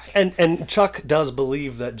our guy. And Chuck does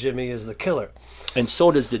believe that Jimmy is the killer. And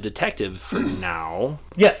so does the detective for now.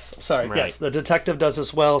 Yes, sorry, Right. yes. The detective does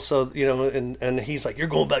as well, so, and he's like, "You're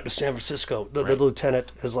going back to San Francisco." The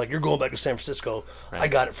lieutenant is like, "You're going back to San Francisco. Right. I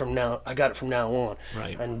got it from now on."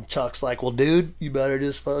 Right. And Chuck's like, "Well, dude, you better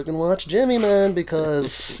just fucking watch Jimmy, man,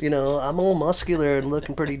 because, I'm all muscular and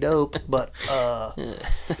looking pretty dope, but,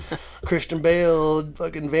 Christian Bale,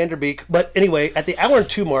 fucking Vanderbeek." But anyway, at the hour and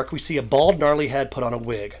 2 mark, we see a bald, gnarly head put on a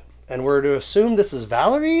wig. And we're to assume this is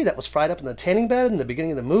Valerie that was fried up in the tanning bed in the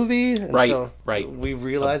beginning of the movie. And right. We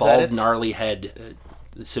realize a bald, that it's gnarly head,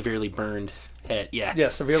 severely burned head. Yeah. Yeah,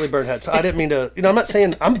 severely burned head. So I didn't mean to. I'm not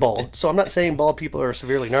saying I'm bald, so I'm not saying bald people are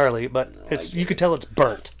severely gnarly, but you could tell it's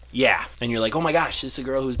burnt. Yeah, and you're like, "Oh my gosh, it's the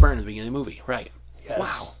girl who's burned at the beginning of the movie." Right. Yes.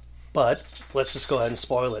 Wow. But let's just go ahead and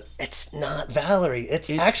spoil it. It's not Valerie. It's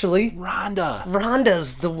actually Rhonda.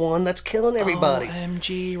 Rhonda's the one that's killing everybody.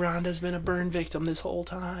 OMG, Rhonda's been a burn victim this whole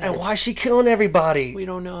time. And why is she killing everybody? We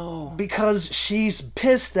don't know. Because she's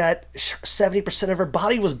pissed that 70% of her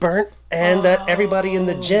body was burnt, and that everybody in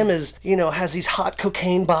the gym is, has these hot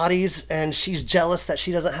cocaine bodies, and she's jealous that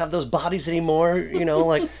she doesn't have those bodies anymore.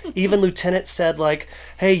 Like even Lieutenant said, like,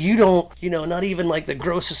 "Hey, you don't, not even like the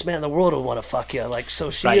grossest man in the world will want to fuck you." Like, so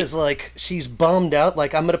she is like, she's bummed out.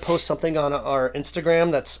 Like, I'm gonna post something on our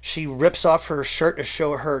Instagram she rips off her shirt to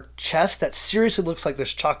show her chest that seriously looks like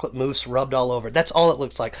there's chocolate mousse rubbed all over. That's all it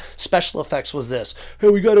looks like. Special effects was this: "Hey,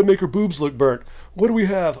 we gotta make her boobs look burnt. What do we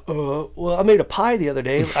have? Well, I made a pie the other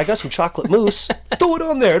day. I got some chocolate mousse. Throw it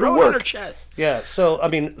on there. It'll work." On her chest. Yeah. So I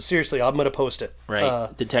mean, seriously, I'm gonna post it.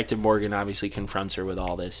 Right. Detective Morgan obviously confronts her with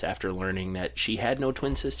all this after learning that she had no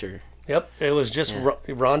twin sister. Yep. It was just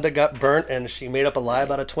Rhonda got burnt, and she made up a lie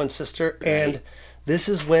about a twin sister. Right. And this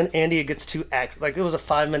is when Andy gets to act. Like, it was a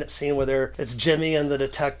 5-minute scene where it's Jimmy and the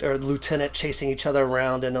detective or lieutenant chasing each other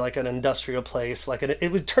around in like an industrial place. Like,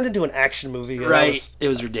 it would turn into an action movie. Right. It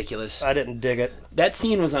was ridiculous. I didn't dig it. That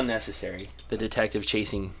scene was unnecessary. The detective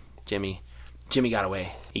chasing Jimmy. Jimmy got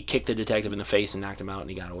away. He kicked the detective in the face and knocked him out, and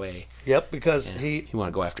he got away. Yep, because he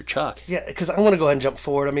wanted to go after Chuck. Yeah, because I want to go ahead and jump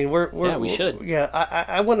forward. I mean, we should. Yeah,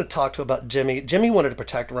 I want to talk about Jimmy. Jimmy wanted to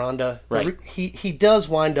protect Rhonda. Right. He does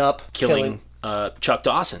wind up killing Chuck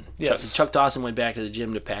Dawson. Yes. Chuck Dawson went back to the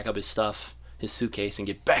gym to pack up his stuff, his suitcase, and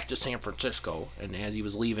get back to San Francisco. And as he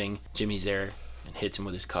was leaving, Jimmy's there and hits him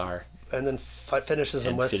with his car. And then finishes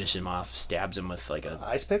him off, stabs him with like a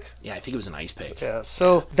ice pick. Yeah, I think it was an ice pick. Yeah,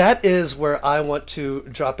 so that is where I want to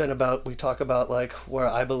drop in about. We talk about like where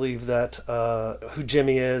I believe that who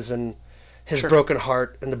Jimmy is and his broken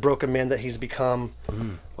heart and the broken man that he's become.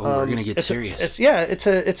 We're gonna get serious.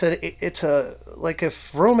 It's a like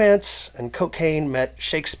if romance and cocaine met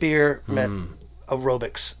Shakespeare met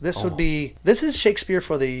aerobics. This is Shakespeare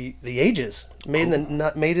for the ages, made in the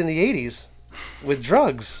 80s with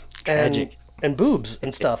drugs. Tragic. And boobs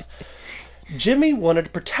and stuff. Jimmy wanted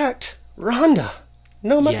to protect Rhonda.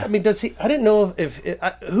 I mean, does he? I didn't know if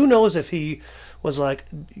who knows if he was like,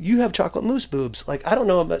 "You have chocolate mousse boobs." Like, I don't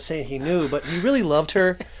know about saying he knew, but he really loved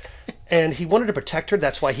her, and he wanted to protect her.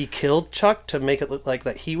 That's why he killed Chuck, to make it look like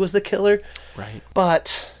that he was the killer. Right.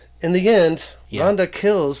 But in the end, Rhonda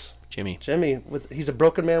kills Jimmy. He's a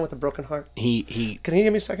broken man with a broken heart. He Can you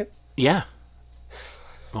give me a second? Yeah.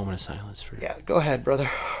 Moment of silence for. Yeah, go ahead, brother.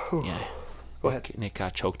 Yeah. Go ahead. Nick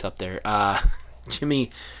got choked up there.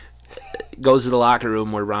 Jimmy goes to the locker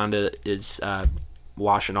room where Rhonda is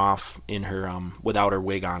washing off in her without her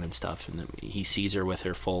wig on and stuff, and he sees her with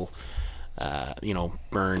her full,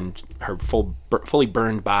 fully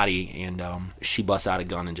burned body, and she busts out a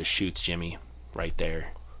gun and just shoots Jimmy right there.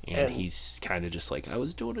 And he's kind of just like, I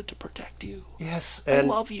was doing it to protect you. Yes, I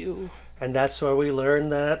love you. And that's where we learn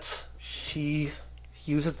that she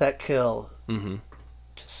uses that kill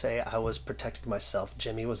to say, I was protecting myself.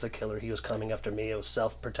 Jimmy was the killer. He was coming after me. It was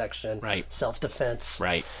self-protection, Right. Self-defense.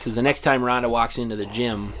 Right. Because the next time Rhonda walks into the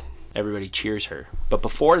gym, everybody cheers her. But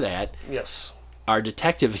before that, Yes. our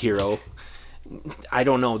detective hero, I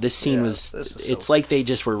don't know, this scene it's like they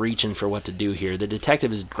just were reaching for what to do here. The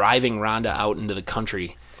detective is driving Rhonda out into the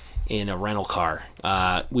country in a rental car.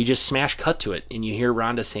 We just smash cut to it, and you hear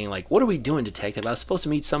Rhonda saying, like, what are we doing, detective? I was supposed to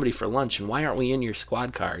meet somebody for lunch, and why aren't we in your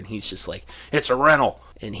squad car? And he's just like, it's a rental.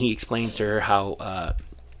 And he explains to her how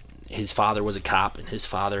his father was a cop, and his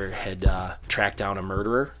father had tracked down a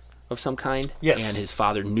murderer of some kind. Yes. And his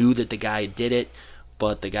father knew that the guy did it,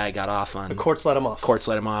 but the guy got off on... The courts let him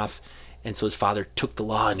off. And so his father took the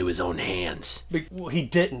law into his own hands. Well, he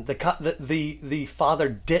didn't. The father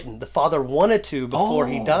didn't. The father wanted to before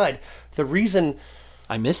he died. The reason...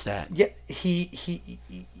 I missed that. Yeah,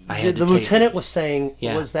 the lieutenant was saying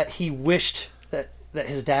was that he wished that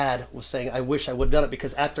his dad was saying, I wish I would have done it,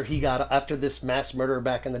 because after this mass murderer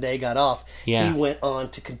back in the day got off, he went on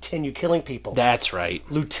to continue killing people. That's right.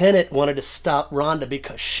 Lieutenant wanted to stop Rhonda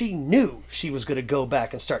because she knew she was going to go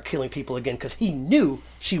back and start killing people again, because he knew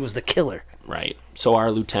she was the killer. Right. So our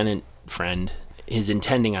lieutenant friend is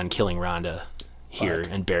intending on killing Rhonda here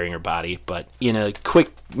and burying her body, but in a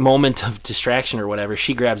quick moment of distraction or whatever,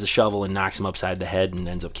 she grabs a shovel and knocks him upside the head and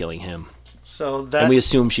ends up killing him. And we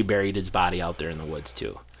assume she buried his body out there in the woods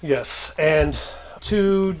too. Yes, and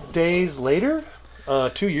 2 days later,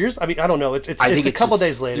 2 years. I mean, I don't know. It's a couple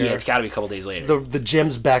days later. Yeah, it's got to be a couple days later. The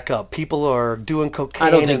gym's back up. People are doing cocaine.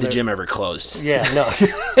 I don't think the gym ever closed. Yeah, no,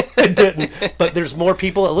 it didn't. But there's more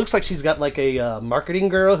people. It looks like she's got like a marketing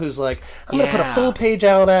girl who's like, I'm gonna put a full page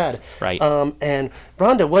out ad. Right. And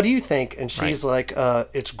Rhonda, what do you think? And she's like,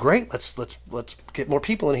 it's great. Let's get more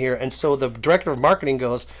people in here. And so the director of marketing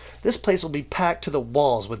goes, this place will be packed to the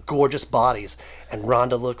walls with gorgeous bodies. And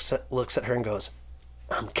Rhonda looks at her and goes,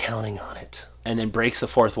 I'm counting on it. And then breaks the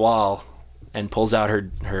fourth wall and pulls out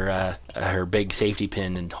her big safety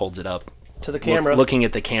pin and holds it up to the camera, looking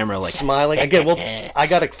at the camera, like smiling. Again, I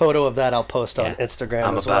got a photo of that. I'll post on Instagram.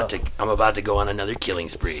 I'm about to go on another killing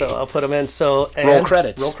spree. So I'll put them in. Roll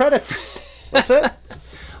credits. Roll credits. That's it.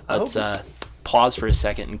 Let's pause for a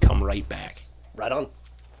second and come right back. Right on.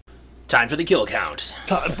 Time for the kill count.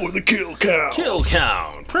 Time for the kill count. Kill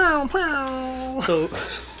count. Pow, pow. So.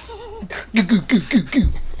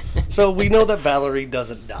 So we know that Valerie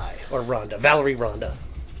doesn't die, or Rhonda. Rhonda.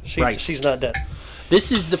 She's not dead.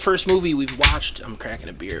 This is the first movie we've watched. I'm cracking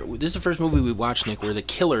a beer. This is the first movie we watched, Nick, where the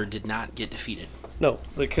killer did not get defeated. No,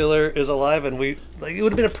 the killer is alive, and it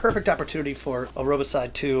would have been a perfect opportunity for a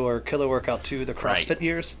Robicide 2 or Killer Workout 2, the CrossFit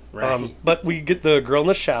years. Right. But we get the girl in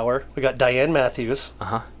the shower. We got Diane Matthews.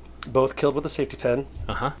 Uh-huh. Both killed with a safety pin.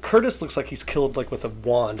 Uh-huh. Curtis looks like he's killed like with a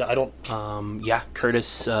wand. I don't.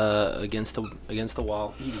 Curtis against the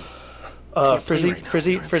wall.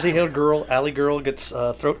 Frizzy-haired girl, alley girl gets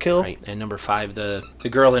throat kill. Right, and number 5, the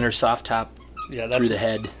girl in her soft top through the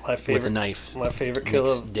head with a knife. My favorite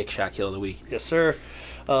kill. Dick shot kill of the week. Yes, sir.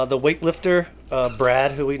 The weightlifter,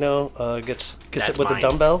 Brad, who we know, gets it with a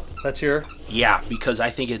dumbbell. That's your. Yeah, because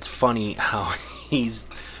I think it's funny how he's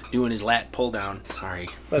doing his lat pull down. Sorry,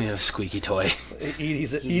 we have a squeaky toy.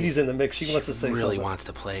 Edie's in the mix. She wants to say something. Really wants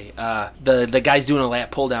to play. The guy's doing a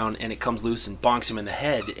lat pull down and it comes loose and bonks him in the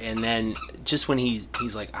head. And then just when he's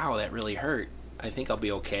like, "Ow, that really hurt. I think I'll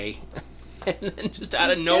be okay." And then just out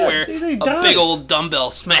of nowhere, a big old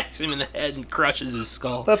dumbbell smacks him in the head and crushes his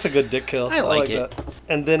skull. That's a good dick kill. I like it. That.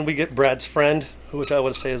 And then we get Brad's friend, which I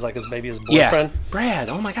would say is like his boyfriend. Yeah, Brad.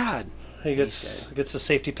 Oh my God. He gets a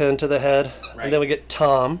safety pin to the head. Right. And then we get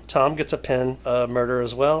Tom. Tom gets a pin, murder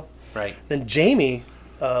as well. Right. Then Jamie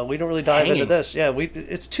We don't really dive into Hanging. this. Yeah,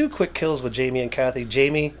 it's 2 quick kills with Jamie and Kathy.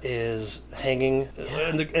 Jamie is hanging,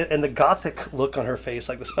 and the gothic look on her face,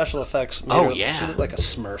 like the special effects. Made her, yeah. She looked like a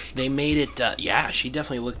Smurf. They made it, she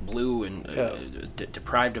definitely looked blue and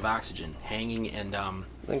deprived of oxygen, hanging, and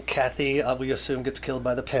And Kathy, we assume, gets killed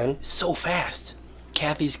by the pen. so fast.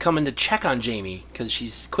 Kathy's coming to check on Jamie because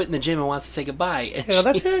she's quitting the gym and wants to say goodbye. And Yeah,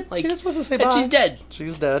 that's she's it. She just wants to say and bye. she's dead,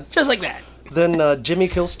 She's dead. just like that. Then Jimmy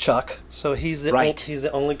kills Chuck, so he's the Right. he's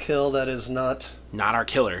the only kill that is not Not our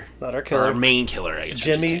killer. our Or killer. our main killer, I guess. I should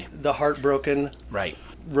Jimmy, say. the heartbroken Right.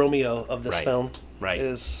 Romeo of this Right. film, Right.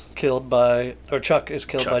 is killed by, or Chuck is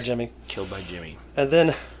killed by Chuck's Jimmy, Killed by Jimmy. and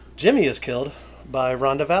then Jimmy is killed by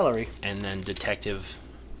Rhonda Valerie, And then Detective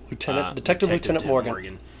Lieutenant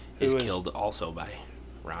Morgan, is who is- killed also by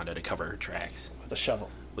Rhonda to cover her tracks with a shovel.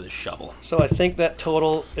 with a shovel. So I think that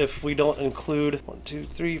total, if we don't include 1, 2,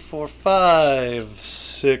 3, 4, 5,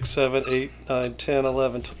 6, 7, 8, 9, 10,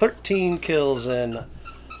 11, 13 kills in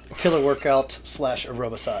Killer Workout /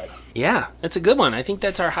 Aerobicide. Yeah, that's a good one. I think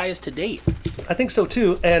that's our highest to date. I think so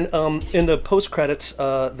too. And in the post credits,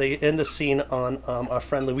 they end the scene on our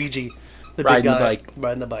friend Luigi, the Riding big the guy, bike.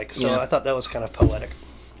 riding the bike. So Yeah. I thought that was kind of poetic.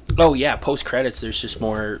 Oh yeah, post credits. There's just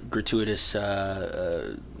more gratuitous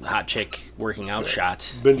hot chick working out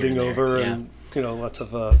shots, here Bending and there. over Yeah. and lots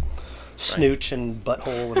of snooch and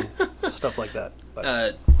butthole and stuff like that.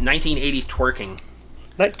 But 1980s twerking.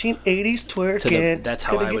 1980s twerking. that's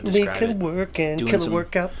how gonna I would get describe me it. Working, Doing Killer some-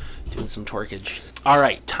 Workout. Doing some twerkage. All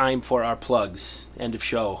right, time for our plugs. End of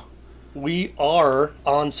show. We are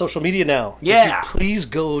on social media now. Yeah. If you please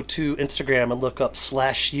go to Instagram and look up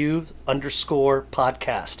 /u_podcast.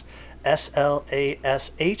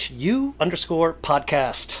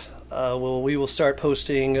 SLASHU_podcast. We will start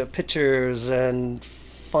posting pictures and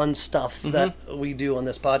fun stuff that we do on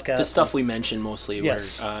this podcast. The stuff we mentioned mostly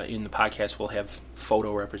Yes. where in the podcast we'll have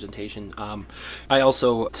photo representation. I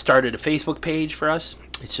also started a Facebook page for us.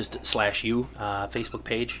 It's just /u Facebook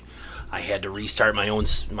page. I had to restart my own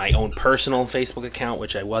personal Facebook account,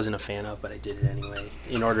 which I wasn't a fan of, but I did it anyway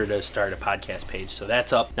in order to start a podcast page. So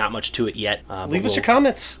that's up. Not much to it yet. But Leave us we'll- your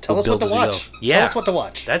comments. Tell us what to build as we go. watch. Yeah. Tell us what to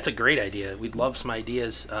watch. That's a great idea. We'd love some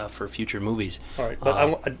ideas for future movies. All right,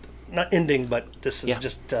 but not ending, but this is Yeah.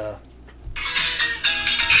 just.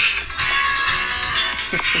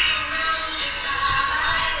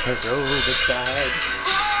 Aerobicide.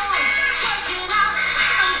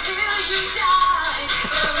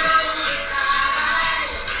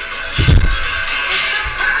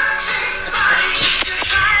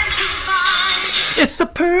 It's the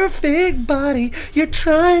perfect body you're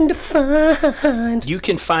trying to find. You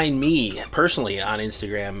can find me personally on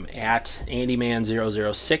Instagram at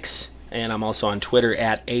AndyMan006, and I'm also on Twitter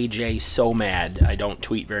at AJSoMad. I don't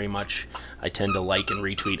tweet very much. I tend to like and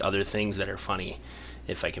retweet other things that are funny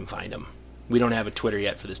if I can find them. We don't have a Twitter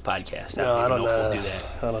yet for this podcast. No, I don't know know. if we'll do that.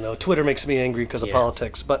 I don't know. Twitter makes me angry because of Yeah.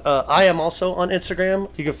 politics. But I am also on Instagram.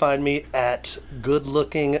 You can find me at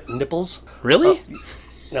Goodlooking Nipples. Really?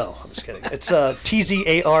 No, I'm just kidding. It's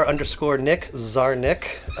TZAR_Nick,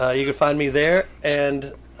 Zarnick. You can find me there.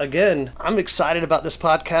 And again, I'm excited about this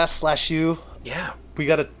podcast /you. Yeah. We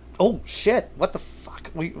got to. Oh shit! What the fuck?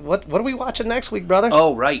 What are we watching next week, brother?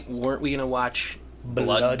 Oh, right. Weren't we going to watch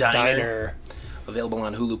Blood Diner? Available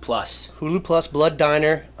on Hulu Plus. Hulu Plus, Blood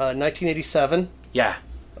Diner, 1987. Yeah.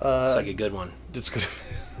 Looks like a good one. It's good.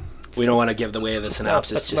 We don't want to give away the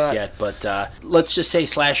synopsis let's just not. yet, but let's just say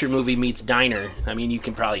slasher movie meets diner. I mean, you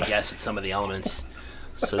can probably guess at some of the elements.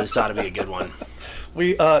 So this ought to be a good one.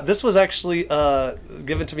 This was actually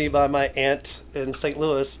given to me by my aunt in St.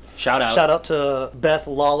 Louis. Shout out. Shout out to Beth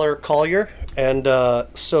Lawler Collier. And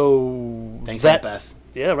so Thanks, that, Aunt Beth.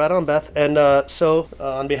 Yeah, right on, Beth. And so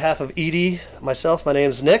on behalf of Edie, myself, my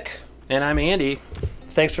name's Nick. And I'm Andy.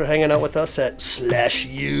 Thanks for hanging out with us at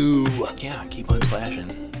 /you. Yeah, keep on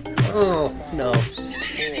slashing. Oh no,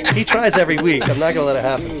 he tries every week. I'm not gonna let it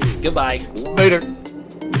happen. Goodbye. Later.